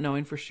 Without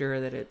knowing for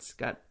sure that it's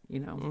got,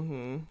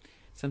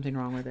 something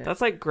wrong with it.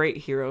 That's like great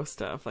hero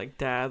stuff. Like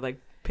Dad, like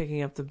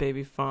picking up the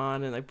baby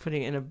fawn and like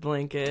putting it in a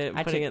blanket,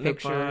 putting it in the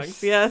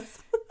box. Yes.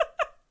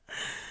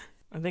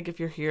 I think if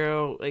your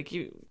hero, like,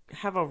 you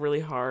have a really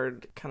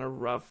hard, kind of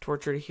rough,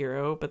 tortured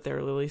hero, but they're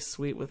really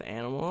sweet with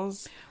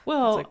animals.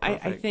 Well, it's,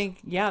 like, I think,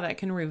 yeah, that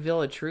can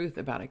reveal a truth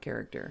about a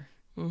character.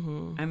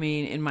 I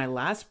mean, in my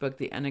last book,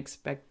 The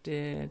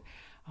Unexpected...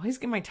 I always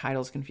get my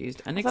titles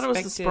confused. Unexpected... I thought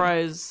it was the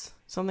surprise...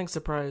 Something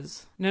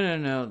surprise.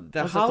 No.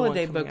 The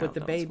holiday book with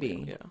the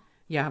baby.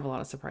 Yeah, I have a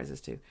lot of surprises,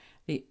 too.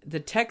 The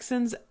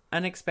Texans'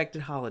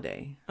 Unexpected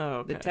Holiday. Oh,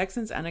 okay. The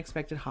Texans'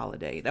 Unexpected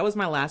Holiday. That was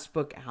my last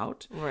book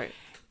out. Right.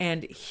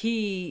 And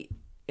he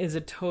is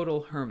a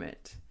total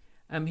hermit.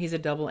 He's a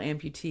double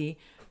amputee,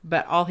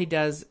 but all he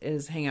does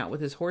is hang out with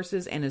his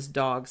horses and his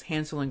dogs,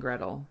 Hansel and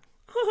Gretel.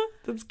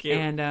 That's cute.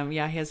 And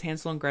yeah, he has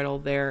Hansel and Gretel.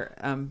 They're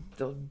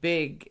the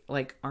big,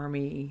 like,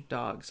 army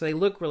dogs. So they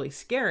look really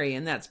scary,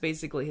 and that's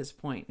basically his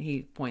point.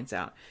 He points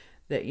out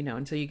that, you know,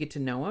 until you get to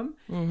know them,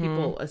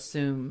 people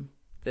assume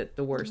that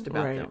the worst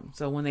about them.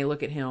 So when they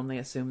look at him, they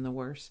assume the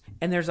worst.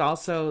 And there's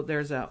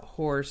a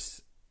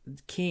horse,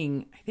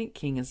 King, I think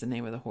King is the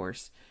name of the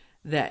horse,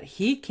 that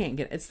he can't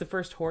get. It's the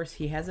first horse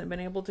he hasn't been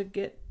able to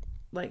get,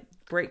 like,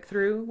 break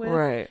through with.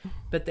 Right.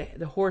 But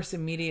the horse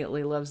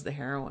immediately loves the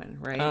heroine,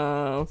 right?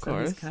 Oh, of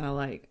course. He's kind of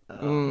like,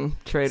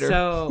 traitor.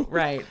 So,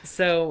 right.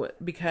 So,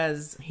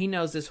 because he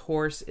knows this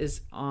horse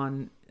is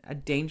on a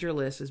danger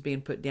list, is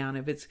being put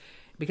down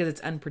because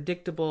it's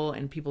unpredictable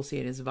and people see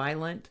it as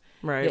violent,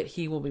 right, that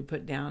he will be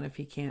put down if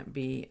he can't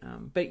be.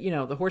 But, you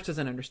know, the horse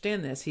doesn't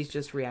understand this. He's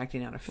just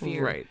reacting out of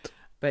fear. Right.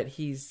 But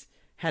he's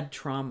had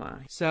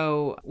trauma.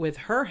 So with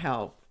her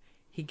help,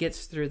 he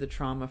gets through the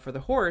trauma for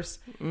the horse.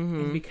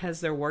 And because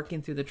they're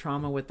working through the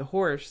trauma with the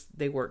horse,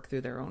 they work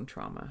through their own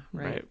trauma.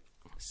 Right.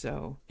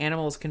 So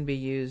animals can be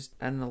used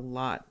in a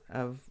lot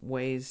of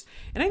ways.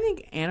 And I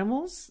think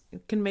animals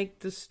can make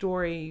the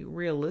story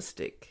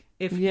realistic.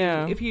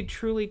 If you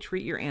truly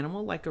treat your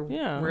animal like a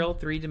real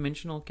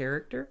 3-dimensional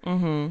character.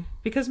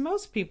 Because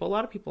a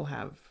lot of people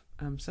have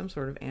some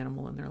sort of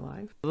animal in their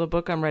life. The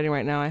book I'm writing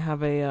right now, I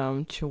have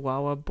a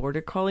Chihuahua Border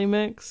Collie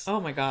mix.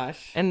 Oh my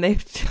gosh. And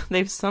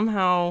they've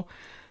somehow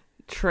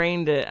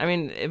trained it. I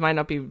mean, it might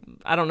not be,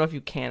 I don't know if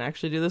you can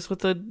actually do this with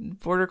the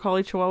Border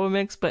Collie Chihuahua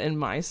mix, but in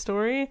my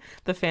story,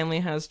 the family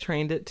has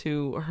trained it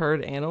to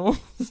herd animals.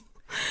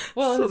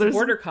 Well, so if it's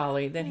Border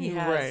Collie, then he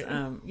has,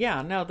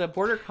 the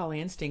Border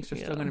Collie instincts are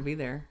still going to be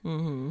there.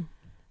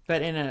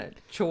 But in a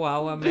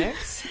Chihuahua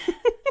mix...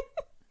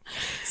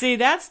 See,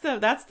 that's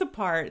the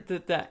part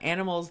that the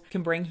animals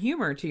can bring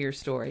humor to your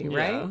story,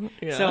 right?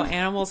 Yeah. So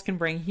animals can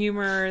bring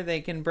humor.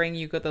 They can bring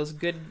you those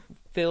good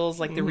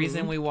feels, like the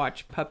reason we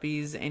watch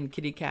puppies and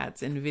kitty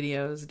cats in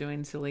videos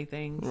doing silly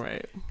things.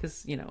 Right.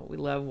 Because, you know, we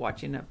love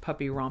watching a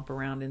puppy romp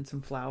around in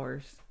some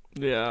flowers.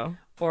 Yeah.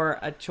 Or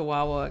a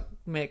Chihuahua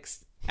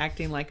mix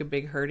acting like a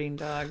big herding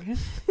dog.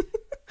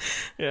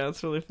 Yeah,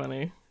 it's really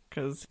funny.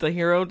 Because the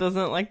hero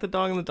doesn't like the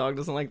dog and the dog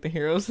doesn't like the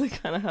hero. So they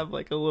kind of have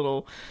like a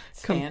little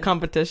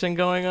competition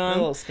going on. A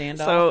little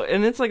standoff. So,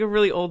 and it's like a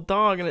really old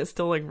dog and it's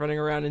still like running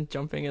around and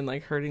jumping and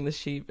like hurting the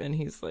sheep. And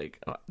he's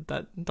like,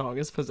 that dog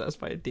is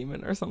possessed by a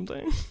demon or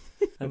something.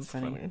 That's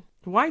funny.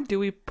 Why do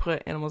we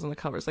put animals on the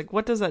covers? Like,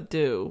 what does that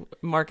do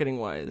marketing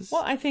wise?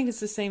 Well, I think it's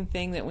the same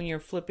thing that when you're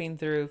flipping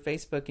through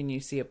Facebook and you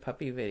see a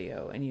puppy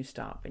video and you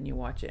stop and you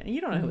watch it and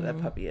you don't know who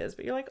that puppy is,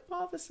 but you're like,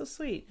 oh, that's so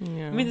sweet.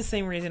 Yeah. I mean, the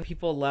same reason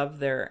people love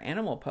their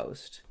animal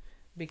post.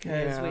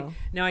 Because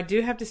now I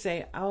do have to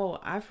say,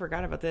 I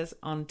forgot about this.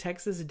 On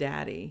Texas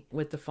Daddy,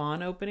 with the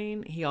fawn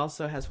opening, he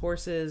also has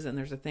horses, and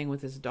there's a thing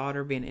with his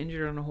daughter being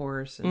injured on a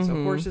horse, and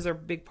so horses are a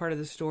big part of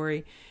the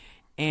story.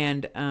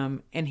 And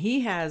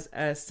he has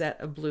a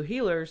set of blue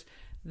heelers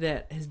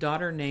that his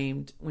daughter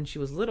named, when she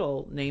was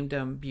little,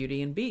 named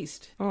Beauty and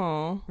Beast.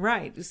 Oh,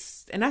 right.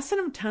 And I sent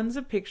him tons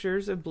of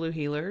pictures of blue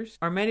heelers,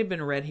 or it might have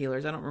been red heelers.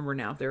 I don't remember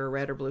now if they were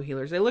red or blue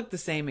heelers. They look the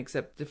same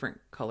except different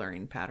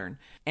coloring pattern.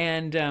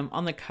 And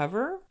on the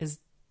cover is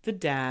the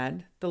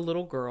dad, the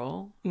little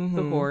girl,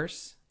 the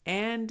horse,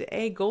 and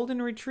a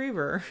golden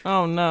retriever.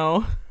 Oh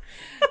no.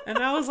 And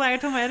I was like, I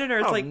told my editor,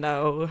 it's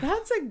no,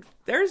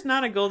 there's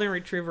not a golden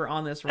retriever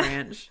on this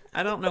ranch.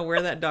 I don't know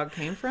where that dog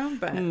came from,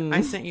 but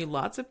I sent you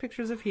lots of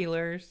pictures of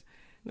healers.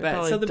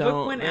 But so the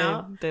book went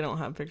out. They don't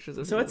have pictures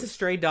of. So healers. It's a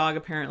stray dog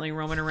apparently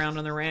roaming around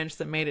on the ranch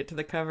that made it to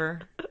the cover.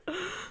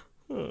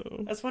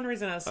 That's one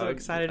reason I was so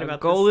excited about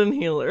golden this.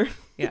 Healer.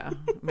 Yeah,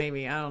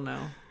 maybe, I don't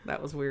know.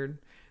 That was weird.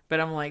 But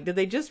I'm like, did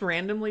they just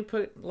randomly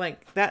put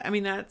like that? I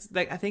mean, that's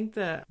like, I think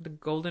the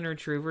golden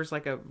retriever is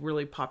like a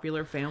really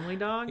popular family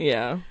dog.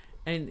 Yeah.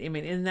 And I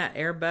mean, in that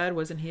Air Bud,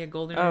 wasn't he a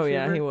golden retriever? Oh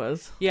yeah, he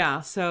was.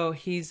 Yeah. So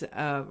he's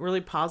a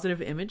really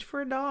positive image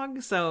for a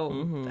dog.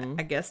 So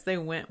I guess they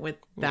went with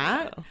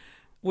that,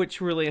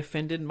 which really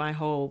offended my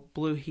whole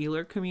blue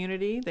heeler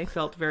community. They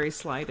felt very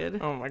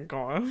slighted. Oh my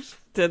gosh.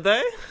 Did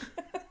they?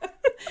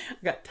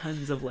 I got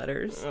tons of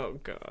letters. Oh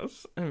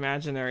gosh.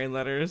 Imaginary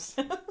letters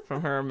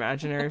from her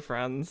imaginary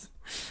friends.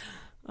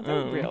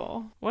 They're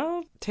real.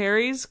 Well,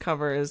 Terry's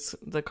cover is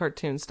the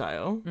cartoon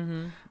style.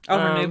 Oh,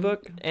 her new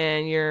book?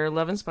 And your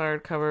Love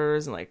Inspired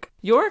covers, and like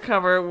your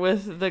cover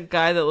with the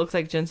guy that looks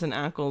like Jensen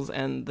Ackles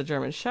and the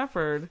German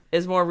Shepherd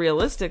is more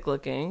realistic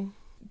looking.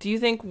 Do you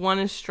think one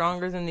is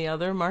stronger than the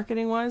other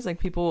marketing wise? Like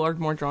people are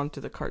more drawn to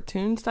the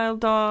cartoon style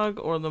dog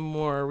or the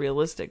more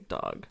realistic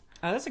dog?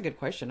 Oh, that's a good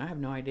question. I have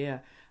no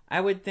idea.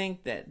 I would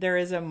think that there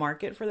is a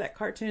market for that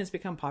cartoon. It's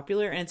become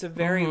popular, and it's a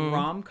very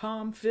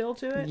rom-com feel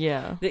to it.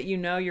 Yeah. That you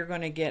know you're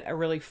going to get a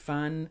really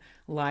fun,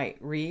 light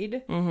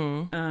read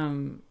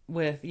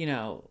with, you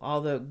know,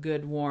 all the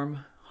good,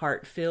 warm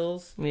heart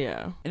feels.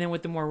 Yeah. And then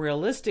with the more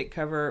realistic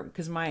cover,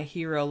 because my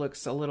hero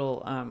looks a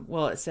little,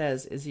 well, it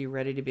says, is he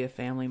ready to be a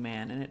family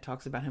man? And it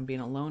talks about him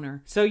being a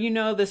loner. So you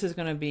know this is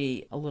going to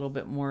be a little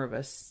bit more of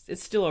it's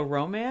still a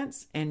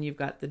romance, and you've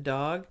got the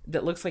dog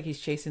that looks like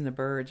he's chasing the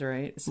birds,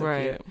 right? It's so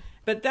Right. cute.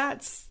 But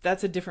that's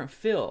a different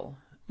feel.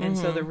 And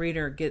so the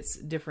reader gets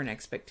different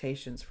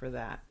expectations for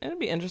that. It'd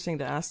be interesting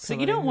to ask. So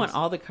you don't want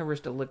all the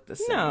covers to look the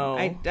same. No.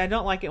 I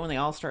don't like it when they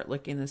all start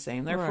looking the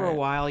same. There for a Right.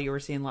 while, you were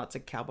seeing lots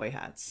of cowboy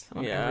hats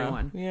on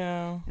everyone.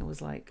 Yeah. It was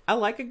like, I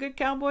like a good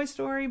cowboy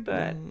story,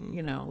 but,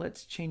 you know,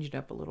 let's change it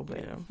up a little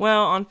bit. Yeah.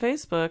 Well, on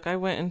Facebook, I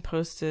went and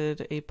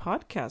posted a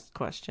podcast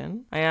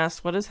question. I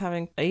asked, what does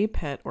having a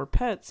pet or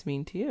pets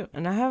mean to you?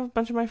 And I have a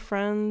bunch of my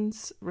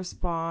friends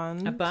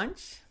respond. A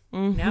bunch?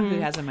 Now who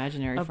has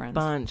imaginary friends? A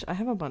bunch. I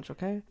have a bunch,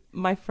 okay?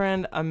 My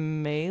friend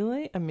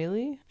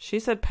Amelie, she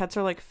said pets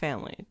are like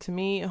family. To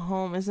me, a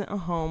home isn't a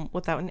home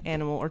without an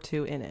animal or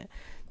two in it.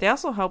 They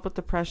also help with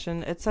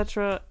depression,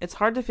 etc. It's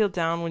hard to feel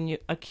down when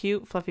a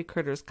cute, fluffy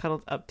critter is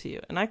cuddled up to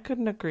you, and I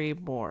couldn't agree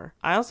more.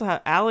 I also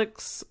have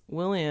Alex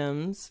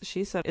Williams.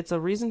 She said, it's a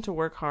reason to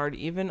work hard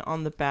even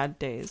on the bad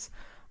days.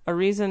 A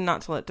reason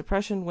not to let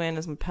depression win,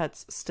 as my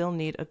pets still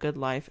need a good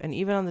life, and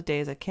even on the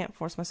days I can't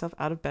force myself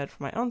out of bed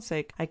for my own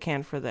sake, I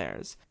can for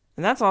theirs.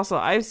 And that's also,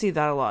 I see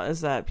that a lot,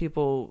 is that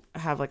people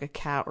have like a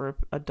cat or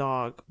a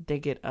dog, they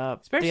get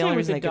up. Especially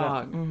with a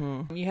dog.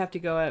 You have to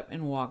go up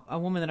and walk. A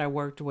woman that I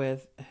worked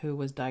with who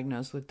was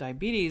diagnosed with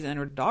diabetes, and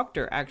her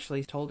doctor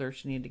actually told her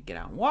she needed to get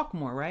out and walk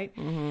more, right?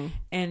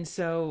 And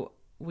so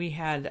we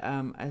had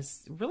a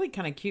really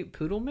kind of cute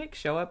poodle mix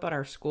show up at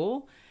our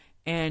school,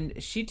 and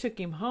she took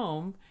him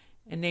home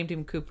and named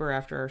him Cooper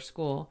after our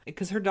school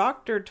because her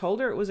doctor told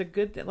her it was a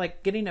good thing.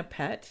 Like getting a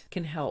pet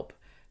can help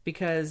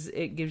because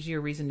it gives you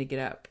a reason to get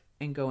up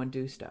and go and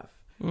do stuff.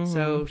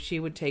 So she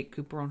would take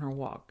Cooper on her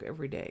walk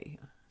every day.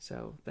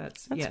 So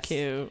that's yes,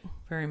 cute.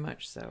 Very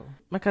much so.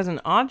 My cousin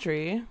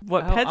Audrey,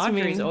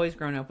 Audrey's always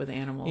grown up with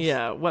animals.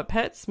 Yeah, what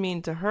pets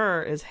mean to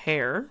her is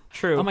hair.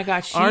 True. Oh my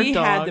gosh, she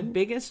had the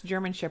biggest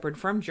German Shepherd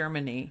from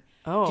Germany.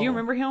 Oh. Do you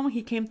remember him?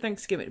 He came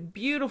Thanksgiving.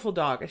 Beautiful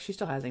dog. She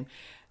still has him.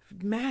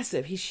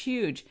 Massive. He's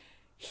huge.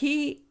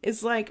 He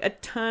is like a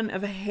ton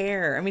of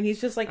hair. I mean,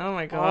 he's just like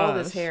all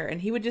this hair.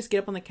 And he would just get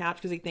up on the couch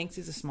because he thinks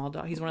he's a small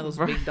dog. He's one of those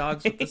big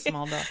dogs with the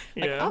small dog.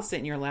 Like, I'll sit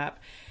in your lap.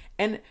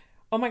 And,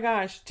 oh my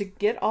gosh, to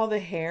get all the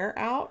hair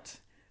out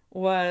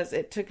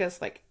it took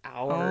us like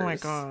hours. Oh my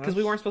gosh. Because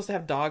we weren't supposed to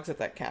have dogs at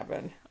that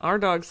cabin. Our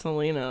dog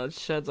Selena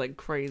sheds like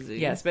crazy.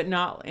 Yes, but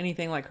not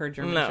anything like her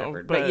German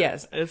Shepherd. But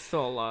yes. It's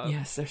still a lot.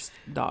 Yes, there's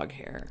dog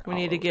hair. We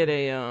need to get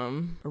a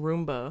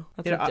Roomba.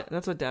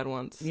 That's what Dad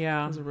wants.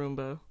 Yeah. Is a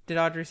Roomba. Did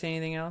Audrey say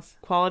anything else?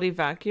 Quality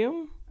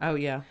vacuum. Oh,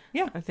 yeah.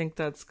 Yeah. I think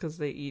that's because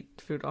they eat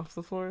food off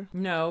the floor.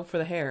 No, for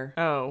the hair.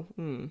 Oh,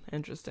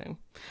 interesting.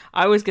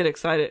 I always get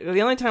excited.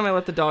 The only time I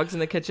let the dogs in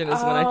the kitchen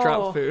is when I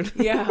drop food.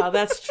 Yeah,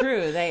 that's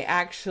true. They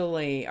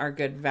actually are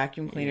good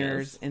vacuum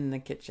cleaners in the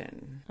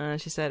kitchen.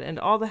 She said, and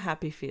all the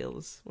happy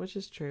feels, which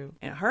is true.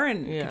 And her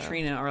and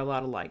Katrina are a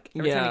lot alike.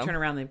 Every time you turn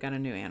around, they've got a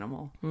new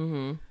animal.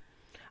 Mm-hmm.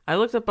 I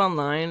looked up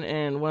online,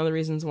 and one of the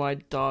reasons why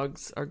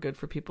dogs are good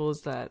for people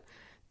is that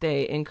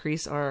they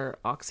increase our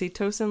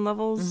oxytocin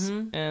levels,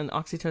 and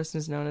oxytocin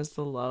is known as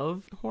the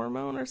love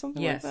hormone or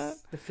something like that.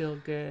 Yes, the feel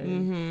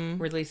good.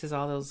 Releases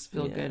all those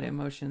feel good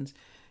emotions.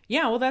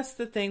 Yeah, well, that's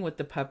the thing with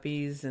the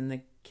puppies and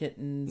the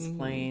kittens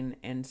playing.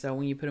 And so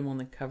when you put them on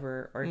the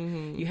cover, or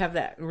you have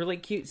that really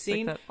cute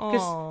scene,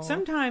 because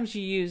sometimes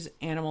you use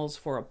animals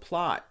for a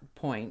plot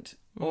point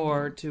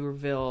or to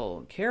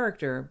reveal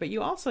character, but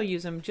you also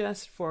use them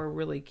just for a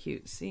really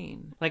cute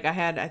scene. Like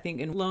I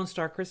think in Lone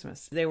Star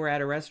Christmas, they were at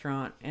a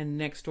restaurant, and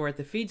next door at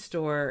the feed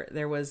store,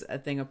 there was a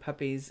thing of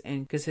puppies,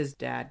 and because his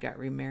dad got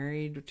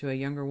remarried to a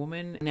younger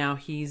woman, now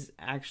he's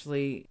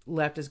actually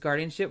left his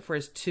guardianship for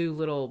his two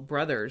little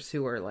brothers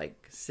who are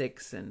like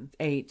 6 and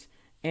 8.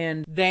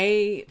 And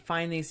they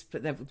find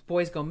the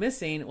boys go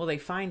missing. Well, they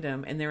find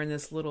them, and they're in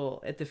this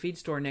at the feed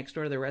store next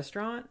door to the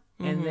restaurant,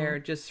 and they're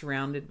just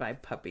surrounded by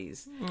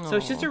puppies. Aww. So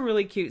it's just a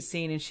really cute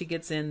scene, and she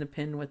gets in the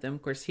pen with them.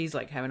 Of course, he's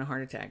like having a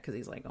heart attack because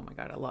he's like, oh my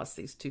God, I lost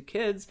these 2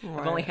 kids. Right.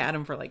 I've only had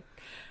them for like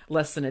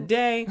less than a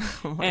day.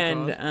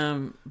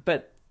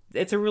 But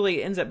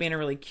ends up being a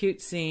really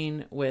cute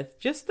scene with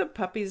just the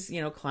puppies,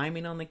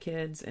 climbing on the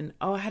kids. And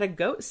I had a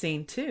goat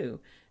scene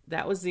too.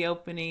 That was the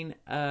opening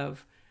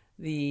of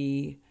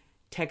the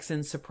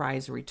Texan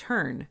surprise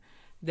return.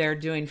 They're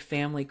doing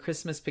family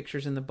Christmas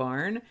pictures in the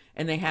barn,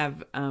 and they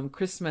have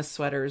Christmas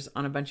sweaters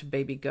on a bunch of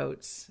baby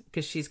goats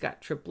because she's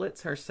got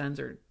triplets. Her sons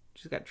are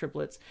She's got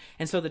triplets.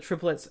 And so the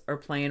triplets are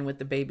playing with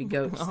the baby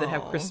goats that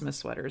have Christmas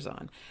sweaters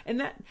on. And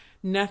that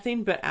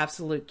nothing but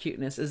absolute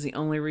cuteness is the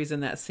only reason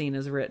that scene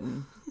is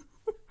written.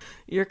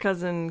 Your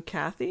cousin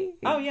Kathy?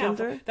 Oh, yeah.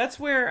 Ginger? That's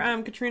where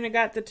Katrina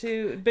got the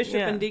two,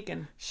 Bishop and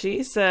Deacon.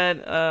 She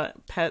said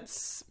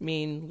pets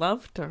mean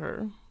love to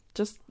her.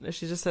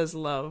 She just says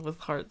love with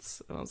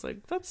hearts. And I was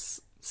like,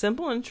 that's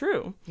simple and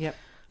true. Yep.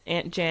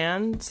 Aunt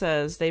Jan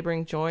says they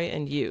bring joy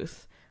and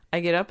youth. I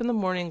get up in the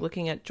morning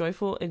looking at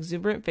joyful,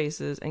 exuberant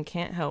faces and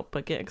can't help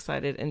but get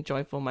excited and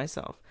joyful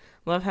myself.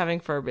 Love having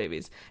fur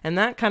babies. And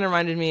that kind of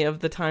reminded me of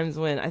the times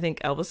when I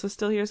think Elvis was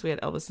still here. So we had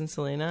Elvis and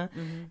Selena.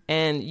 Mm-hmm.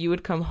 And you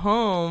would come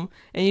home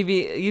and you'd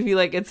be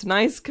like, it's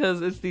nice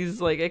because it's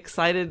these like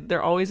excited.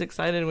 They're always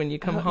excited when you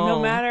come home.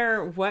 No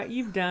matter what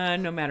you've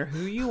done, no matter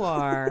who you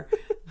are,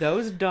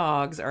 those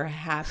dogs are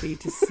happy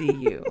to see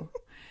you.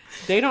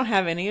 They don't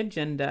have any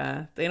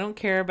agenda. They don't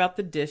care about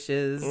the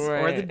dishes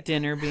or the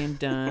dinner being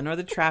done or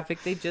the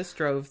traffic they just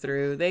drove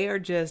through. They are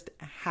just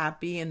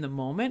happy in the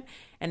moment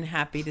and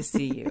happy to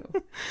see you.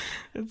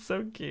 It's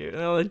so cute.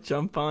 They'll like,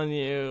 jump on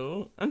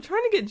you. I'm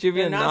trying to get Juvia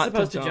They're not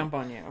supposed to jump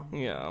on you.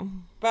 Yeah.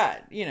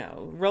 But,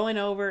 rolling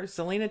over.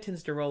 Selena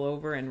tends to roll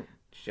over and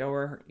show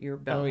her your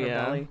belly.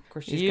 Of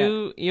course,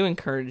 you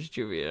encourage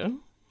Juvia.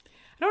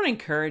 I don't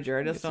encourage her.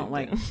 I just don't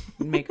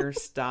make her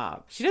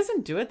stop. She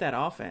doesn't do it that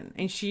often.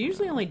 And she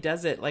usually only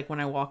does it like when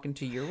I walk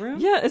into your room.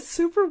 Yeah, it's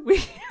super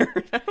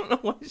weird. I don't know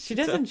why she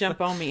doesn't jump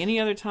on me any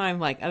other time,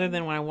 like other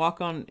than when I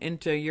walk on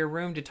into your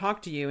room to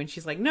talk to you. And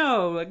she's like,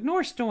 no,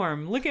 ignore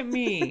Storm. Look at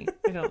me.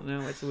 I don't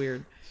know. It's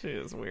weird. She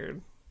is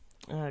weird.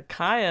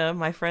 Kaya,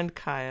 my friend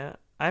Kaya.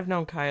 I've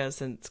known Kaya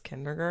since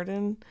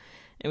kindergarten.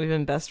 And we've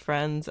been best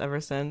friends ever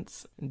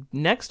since.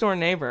 Next door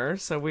neighbor,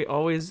 so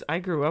I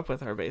grew up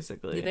with her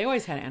basically. Yeah, they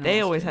always had animals.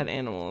 They always had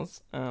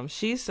animals.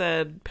 She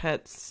said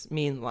pets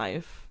mean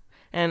life.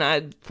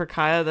 And for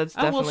Kaya, that's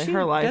definitely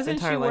her life.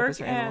 Entire life is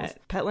her animals.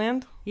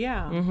 Petland?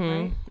 Yeah. Mm-hmm.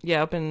 Right?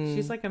 Yeah, up in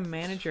she's like a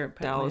manager at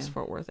Petland. Dallas,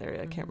 Fort Worth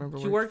area. I can't remember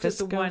where. She worked at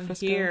the one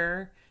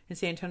here in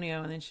San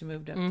Antonio, and then she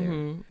moved up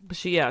there. But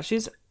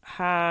she's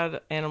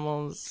had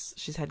animals.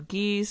 She's had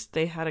geese.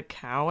 They had a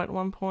cow at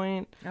one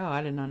point. Oh,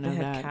 I did not know that.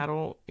 They had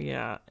cattle.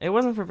 Yeah, it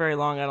wasn't for very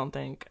long, I don't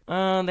think.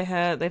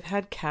 They've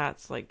had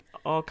cats, like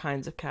all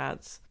kinds of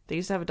cats. They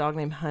used to have a dog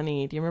named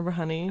Honey. Do you remember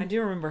Honey? I do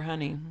remember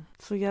Honey.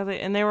 So yeah,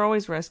 they were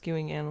always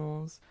rescuing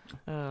animals.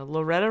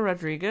 Loretta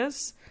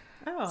Rodriguez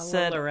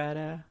said,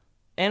 Loretta.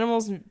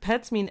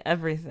 Pets mean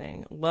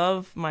everything.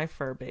 Love my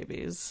fur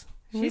babies.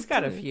 She's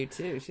got a few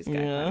too. She's got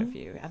quite a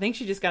few. I think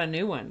she just got a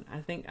new one.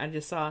 I think I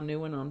just saw a new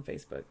one on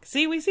Facebook.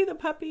 See, we see the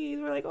puppies.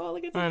 We're like, oh,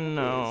 look at the puppies. I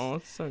know.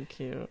 It's so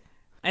cute.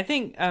 I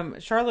think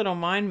Charlotte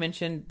O'Mine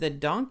mentioned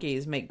that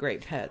donkeys make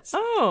great pets.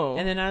 Oh.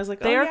 And then I was like,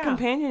 they are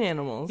companion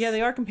animals. Yeah,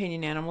 they are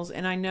companion animals.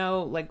 And I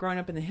know, like, growing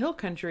up in the hill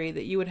country,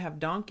 that you would have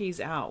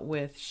donkeys out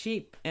with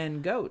sheep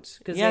and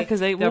goats. Because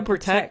they will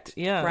protect.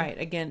 Yeah. Right,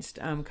 against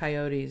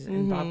coyotes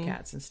and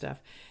bobcats and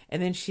stuff.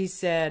 And then she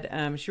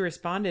said, she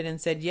responded and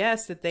said,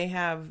 yes, that they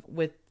have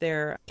with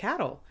their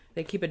cattle.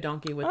 They keep a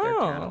donkey with their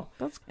cattle.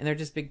 And they're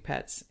just big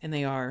pets. And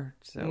they are.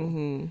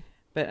 So...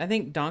 But I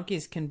think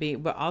donkeys can be,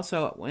 but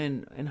also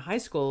when in high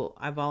school,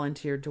 I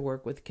volunteered to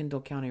work with Kendall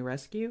County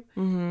Rescue.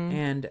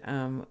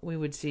 And we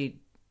would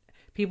see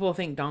people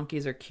think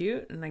donkeys are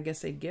cute, and I guess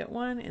they'd get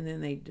one, and then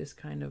they just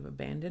kind of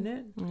abandon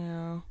it.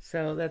 Yeah.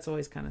 So that's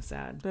always kind of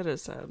sad. That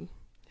is sad.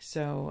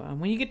 So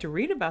when you get to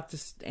read about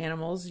the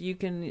animals, you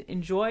can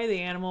enjoy the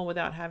animal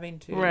without having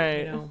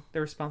to,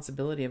 the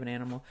responsibility of an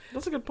animal.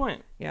 That's a good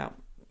point. Yeah.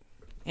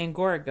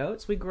 Angora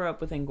goats. We grew up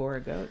with Angora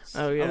goats.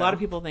 Oh, yeah. A lot of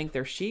people think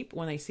they're sheep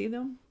when they see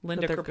them.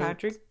 Linda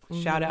Kirkpatrick,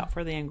 shout out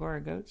for the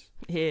Angora goats.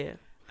 Yeah.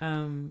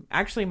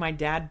 Actually, my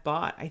dad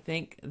bought, I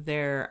think,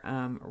 their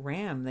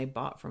ram they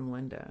bought from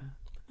Linda.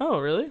 Oh,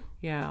 really?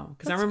 Yeah.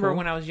 Because I remember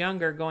when I was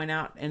younger going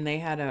out and they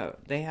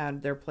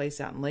had their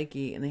place out in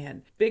Lakey and they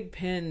had big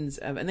pens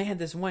and they had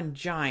this one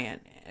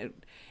giant.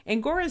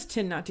 Angoras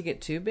tend not to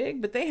get too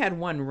big, but they had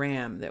one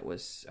ram that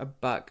was a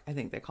buck. I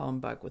think they call him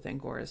buck with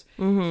Angoras.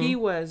 He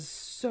was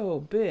so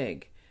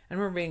big. I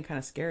remember being kind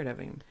of scared of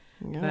him.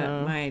 Yeah.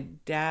 But my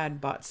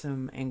dad bought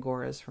some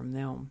Angoras from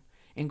them.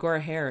 Angora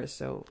hair is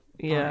so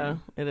fine. Yeah,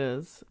 it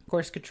is. Of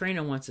course,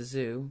 Katrina wants a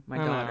zoo, my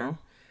daughter.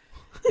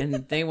 And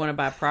they want to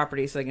buy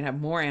property so they can have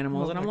more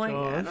animals. And I'm like,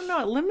 I don't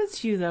know. It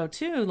limits you, though,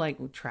 too.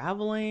 Like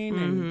traveling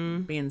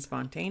and being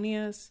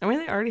spontaneous. I mean,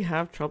 they already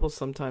have trouble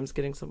sometimes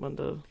getting someone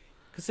to...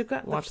 Because they've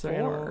got watch their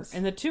animals.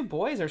 And the two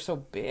boys are so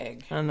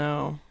big. I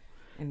know.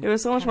 And it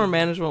was so much more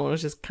manageable when it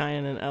was just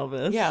Kyan and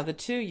Elvis. Yeah, the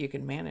two you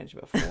can manage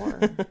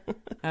before.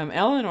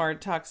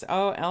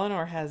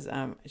 Eleanor has,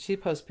 she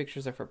posts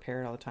pictures of her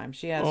parrot all the time.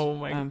 She has, oh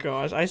my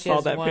gosh, I saw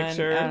that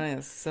picture.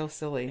 It's so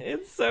silly.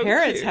 It's so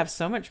Parrots cute. have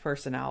so much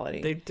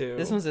personality. They do.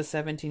 This one's a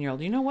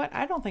 17-year-old. You know what?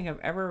 I don't think I've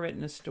ever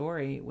written a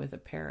story with a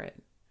parrot.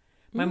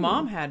 My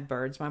mom had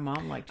birds. My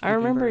mom liked I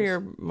remember birds.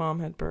 your mom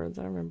had birds.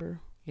 I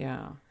remember.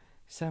 Yeah.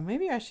 So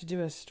maybe I should do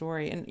a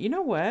story. And you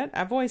know what?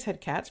 I've always had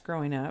cats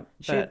growing up.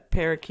 She had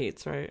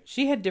parakeets, right?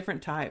 She had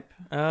different type.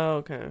 Oh,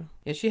 okay.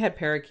 Yeah, she had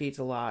parakeets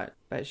a lot,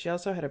 but she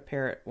also had a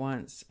parrot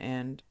once.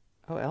 And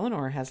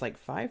Eleanor has like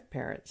 5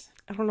 parrots.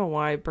 I don't know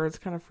why birds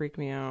kind of freak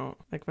me out.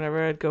 Like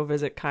whenever I'd go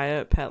visit Kaya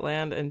at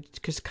Petland, and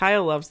because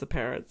Kaya loves the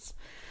parrots,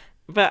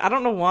 but I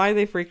don't know why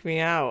they freak me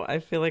out.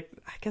 I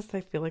guess they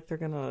feel like they're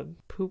gonna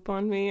poop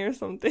on me or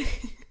something.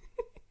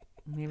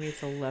 Maybe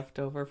it's a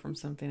leftover from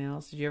something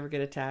else. Did you ever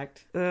get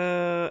attacked?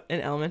 In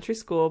elementary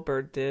school, a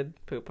bird did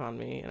poop on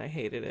me, and I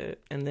hated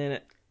it. And then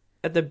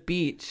at the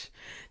beach,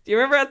 do you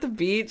remember at the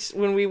beach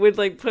when we would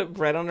like put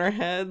bread on our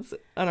head,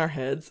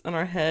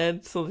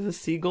 so the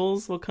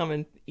seagulls will come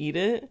and eat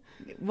it?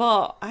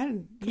 Well,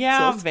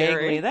 so scary.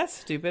 vaguely. That's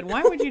stupid.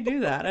 Why would you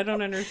do that? I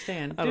don't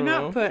understand. Do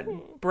not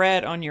put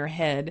bread on your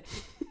head.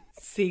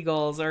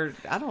 Seagulls are,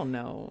 I don't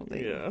know.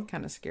 They're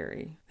kind of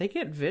scary. They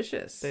get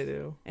vicious. They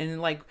do.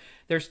 And like,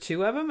 there's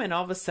 2 of them, and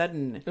all of a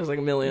sudden, there's like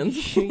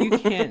millions. you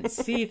can't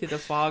see through the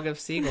fog of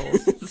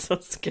seagulls. It's so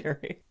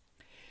scary.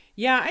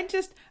 Yeah, I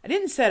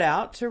didn't set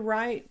out to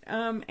write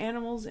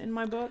animals in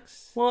my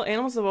books. Well,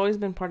 animals have always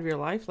been part of your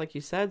life, like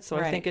you said, so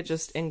right. I think it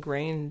just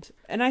ingrained.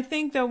 And I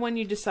think, though, when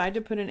you decide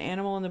to put an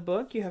animal in the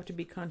book, you have to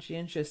be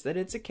conscientious that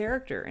it's a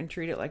character and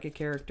treat it like a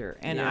character.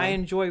 And I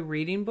enjoy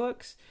reading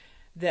books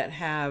that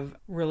have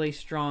really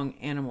strong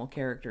animal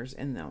characters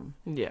in them.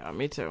 Yeah,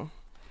 me too.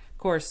 Of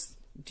course,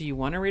 do you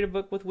want to read a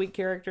book with weak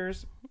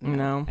characters?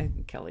 No.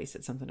 Kelly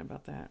said something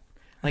about that.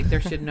 Like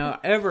there should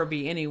ever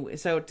be any.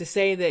 So to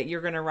say that you're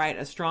going to write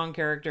a strong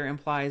character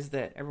implies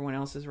that everyone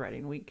else is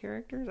writing weak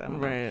characters. I don't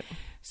know. Right.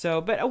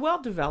 So, but a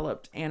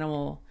well-developed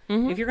animal.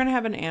 If you're going to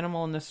have an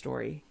animal in the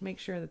story, make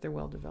sure that they're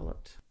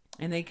well-developed,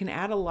 and they can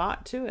add a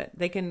lot to it.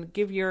 They can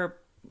give your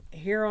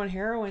hero and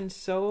heroine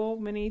so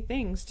many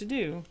things to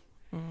do,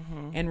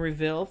 and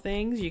reveal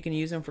things. You can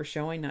use them for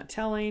showing, not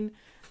telling.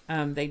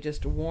 They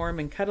just warm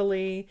and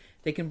cuddly.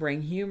 They can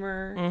bring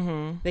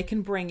humor. They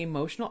can bring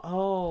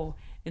emotional.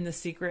 In The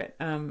Secret,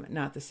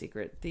 not The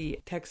Secret,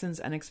 the Texan's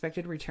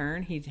Unexpected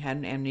Return, he had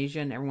an amnesia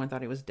and everyone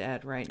thought he was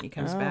dead, right? And he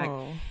comes back.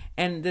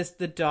 And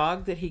the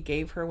dog that he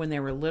gave her when they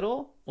were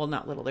little, well,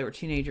 not little, they were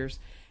teenagers,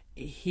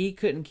 he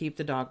couldn't keep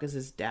the dog because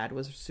his dad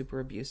was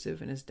super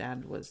abusive, and his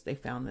dad they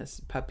found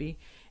this puppy,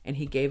 and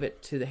he gave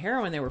it to the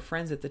heroine. They were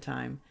friends at the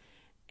time,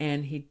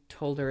 and he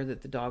told her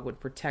that the dog would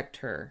protect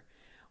her.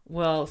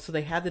 Well, so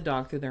they had the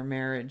dog through their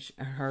marriage,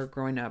 her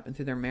growing up, and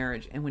through their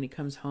marriage, and when he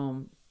comes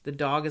home, the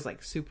dog is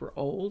like super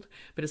old,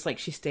 but it's like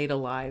she stayed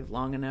alive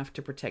long enough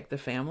to protect the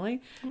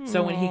family. Aww.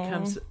 So when he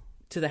comes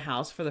to the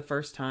house for the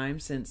first time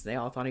since they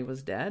all thought he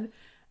was dead,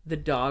 the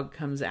dog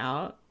comes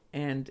out,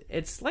 and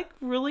it's like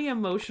really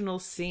emotional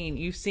scene.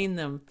 You've seen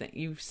them.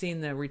 You've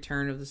seen the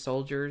return of the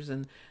soldiers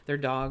and their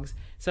dogs.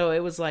 So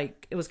it was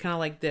kind of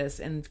like this,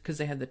 and because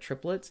they had the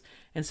triplets,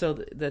 and so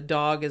the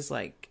dog is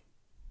like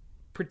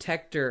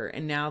protector,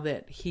 and now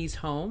that he's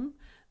home,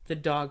 the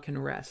dog can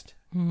rest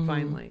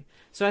finally.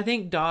 So I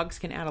think dogs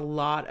can add a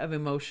lot of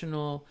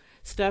emotional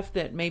stuff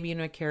that maybe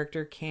a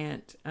character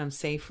can't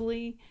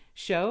safely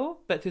show,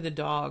 but through the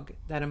dog,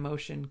 that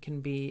emotion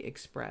can be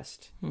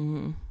expressed.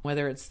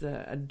 Whether it's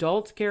the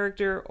adult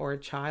character or a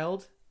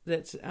child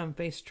that's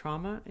faced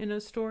trauma in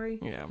a story.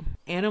 Yeah.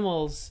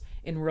 Animals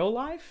in real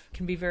life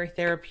can be very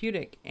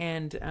therapeutic,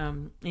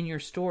 and in your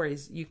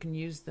stories, you can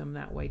use them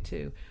that way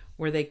too,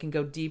 where they can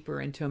go deeper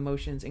into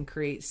emotions and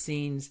create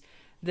scenes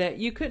that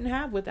you couldn't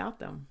have without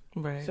them.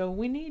 Right. So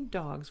we need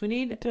dogs. We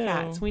need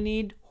cats. We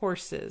need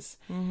horses.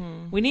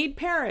 We need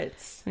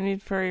parrots. We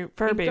need fur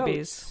babies.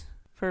 Goats.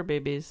 Fur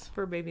babies.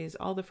 Fur babies.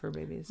 All the fur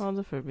babies. All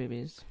the fur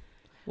babies.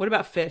 What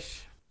about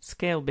fish?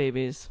 Scale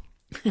babies.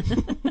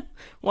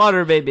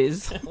 Water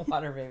babies.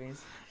 Water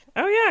babies.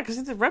 Oh, yeah, because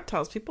it's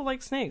reptiles. People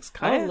like snakes.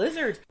 Oh,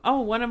 lizards. Oh,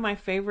 one of my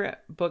favorite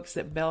books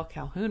that Belle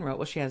Calhoun wrote.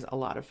 Well, she has a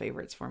lot of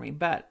favorites for me,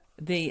 but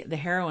the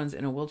heroine's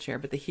in a wheelchair,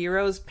 but the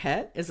hero's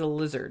pet is a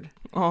lizard.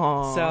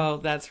 Oh, so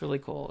that's really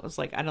cool. It's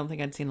like, I don't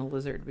think I'd seen a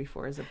lizard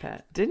before as a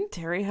pet. Didn't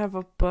Terry have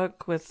a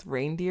book with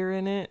reindeer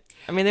in it?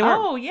 I mean, they were.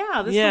 Oh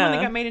yeah, this is the one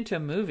that got made into a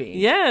movie.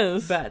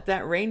 Yes, but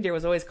that reindeer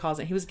was always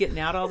causing. He was getting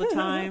out all the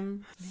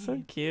time.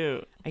 So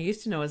cute. I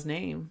used to know his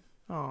name.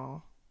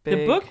 Oh,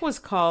 the book was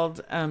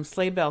called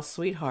Sleigh Bell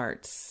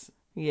Sweethearts.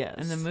 Yes,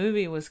 and the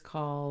movie was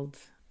called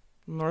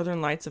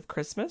Northern Lights of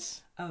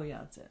Christmas. Oh, yeah,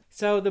 that's it.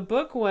 So the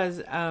book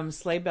was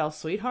Sleigh Bell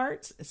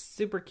Sweethearts. A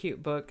super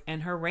cute book.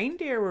 And her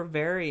reindeer were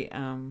very,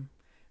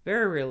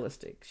 very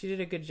realistic. She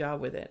did a good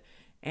job with it.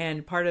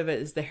 And part of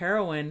it is the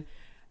heroine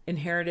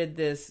inherited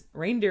this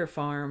reindeer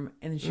farm,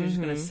 and she was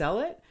going to sell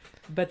it.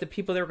 But the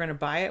people that were going to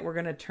buy it were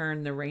going to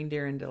turn the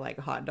reindeer into like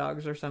hot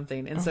dogs or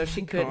something. And so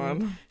she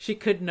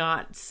could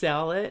not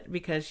sell it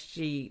because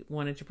she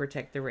wanted to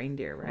protect the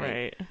reindeer,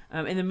 right?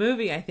 In the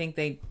movie, I think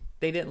they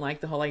didn't like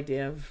the whole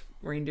idea of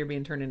reindeer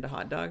being turned into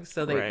hot dogs,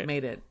 so they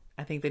made it.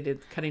 I think they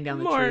did cutting down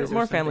the trees.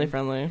 More family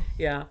friendly.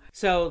 Yeah.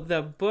 So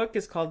the book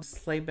is called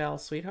Sleigh Bell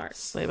Sweethearts.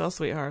 Sleigh Bell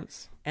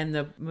Sweethearts. And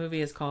the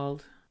movie is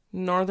called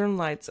Northern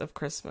Lights of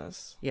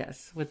Christmas.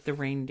 Yes, with the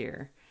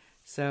reindeer.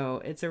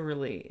 So it's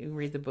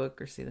read the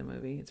book or see the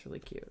movie. It's really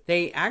cute.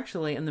 They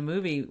actually, in the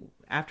movie,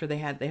 after they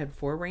had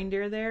 4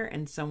 reindeer there,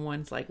 and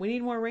someone's like, we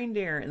need more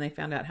reindeer. And they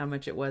found out how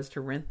much it was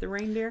to rent the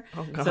reindeer.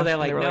 Oh, gosh. So they're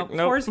like, nope,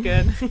 4's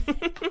good.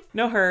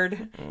 No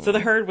herd. So the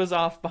herd was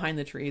off behind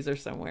the trees or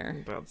somewhere.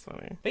 That's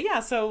funny. But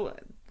yeah, so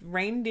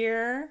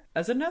reindeer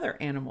is another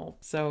animal.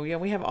 So yeah,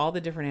 we have all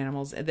the different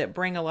animals that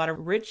bring a lot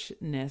of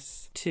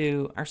richness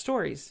to our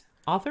stories.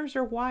 Authors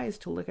are wise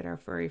to look at our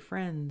furry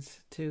friends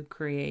to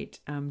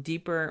create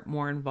deeper,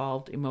 more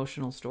involved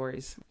emotional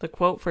stories. The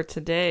quote for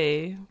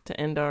today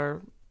to end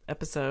our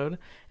episode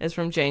is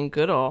from Jane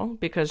Goodall,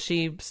 because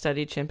she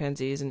studied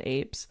chimpanzees and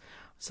apes.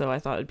 So I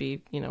thought it'd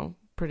be,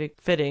 pretty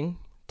fitting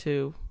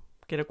to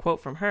get a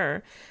quote from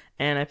her.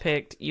 And I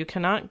picked, "You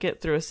cannot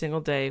get through a single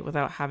day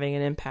without having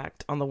an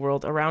impact on the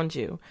world around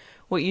you.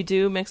 What you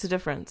do makes a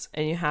difference,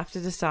 and you have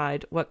to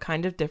decide what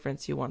kind of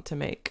difference you want to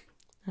make."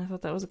 I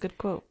thought that was a good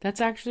quote. That's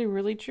actually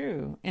really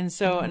true. And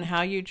so, and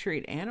how you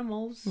treat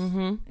animals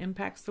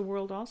impacts the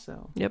world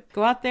also. Yep.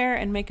 Go out there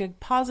and make a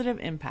positive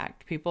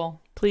impact,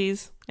 people.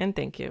 Please and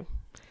thank you.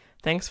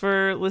 Thanks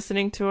for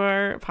listening to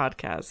our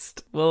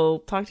podcast. We'll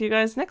talk to you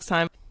guys next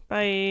time.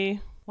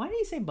 Bye. Why do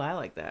you say bye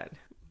like that?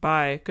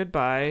 Bye.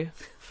 Goodbye,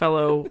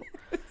 fellow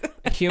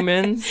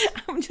humans.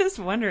 I'm just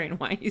wondering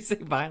why you say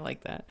bye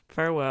like that.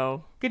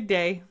 Farewell. Good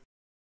day.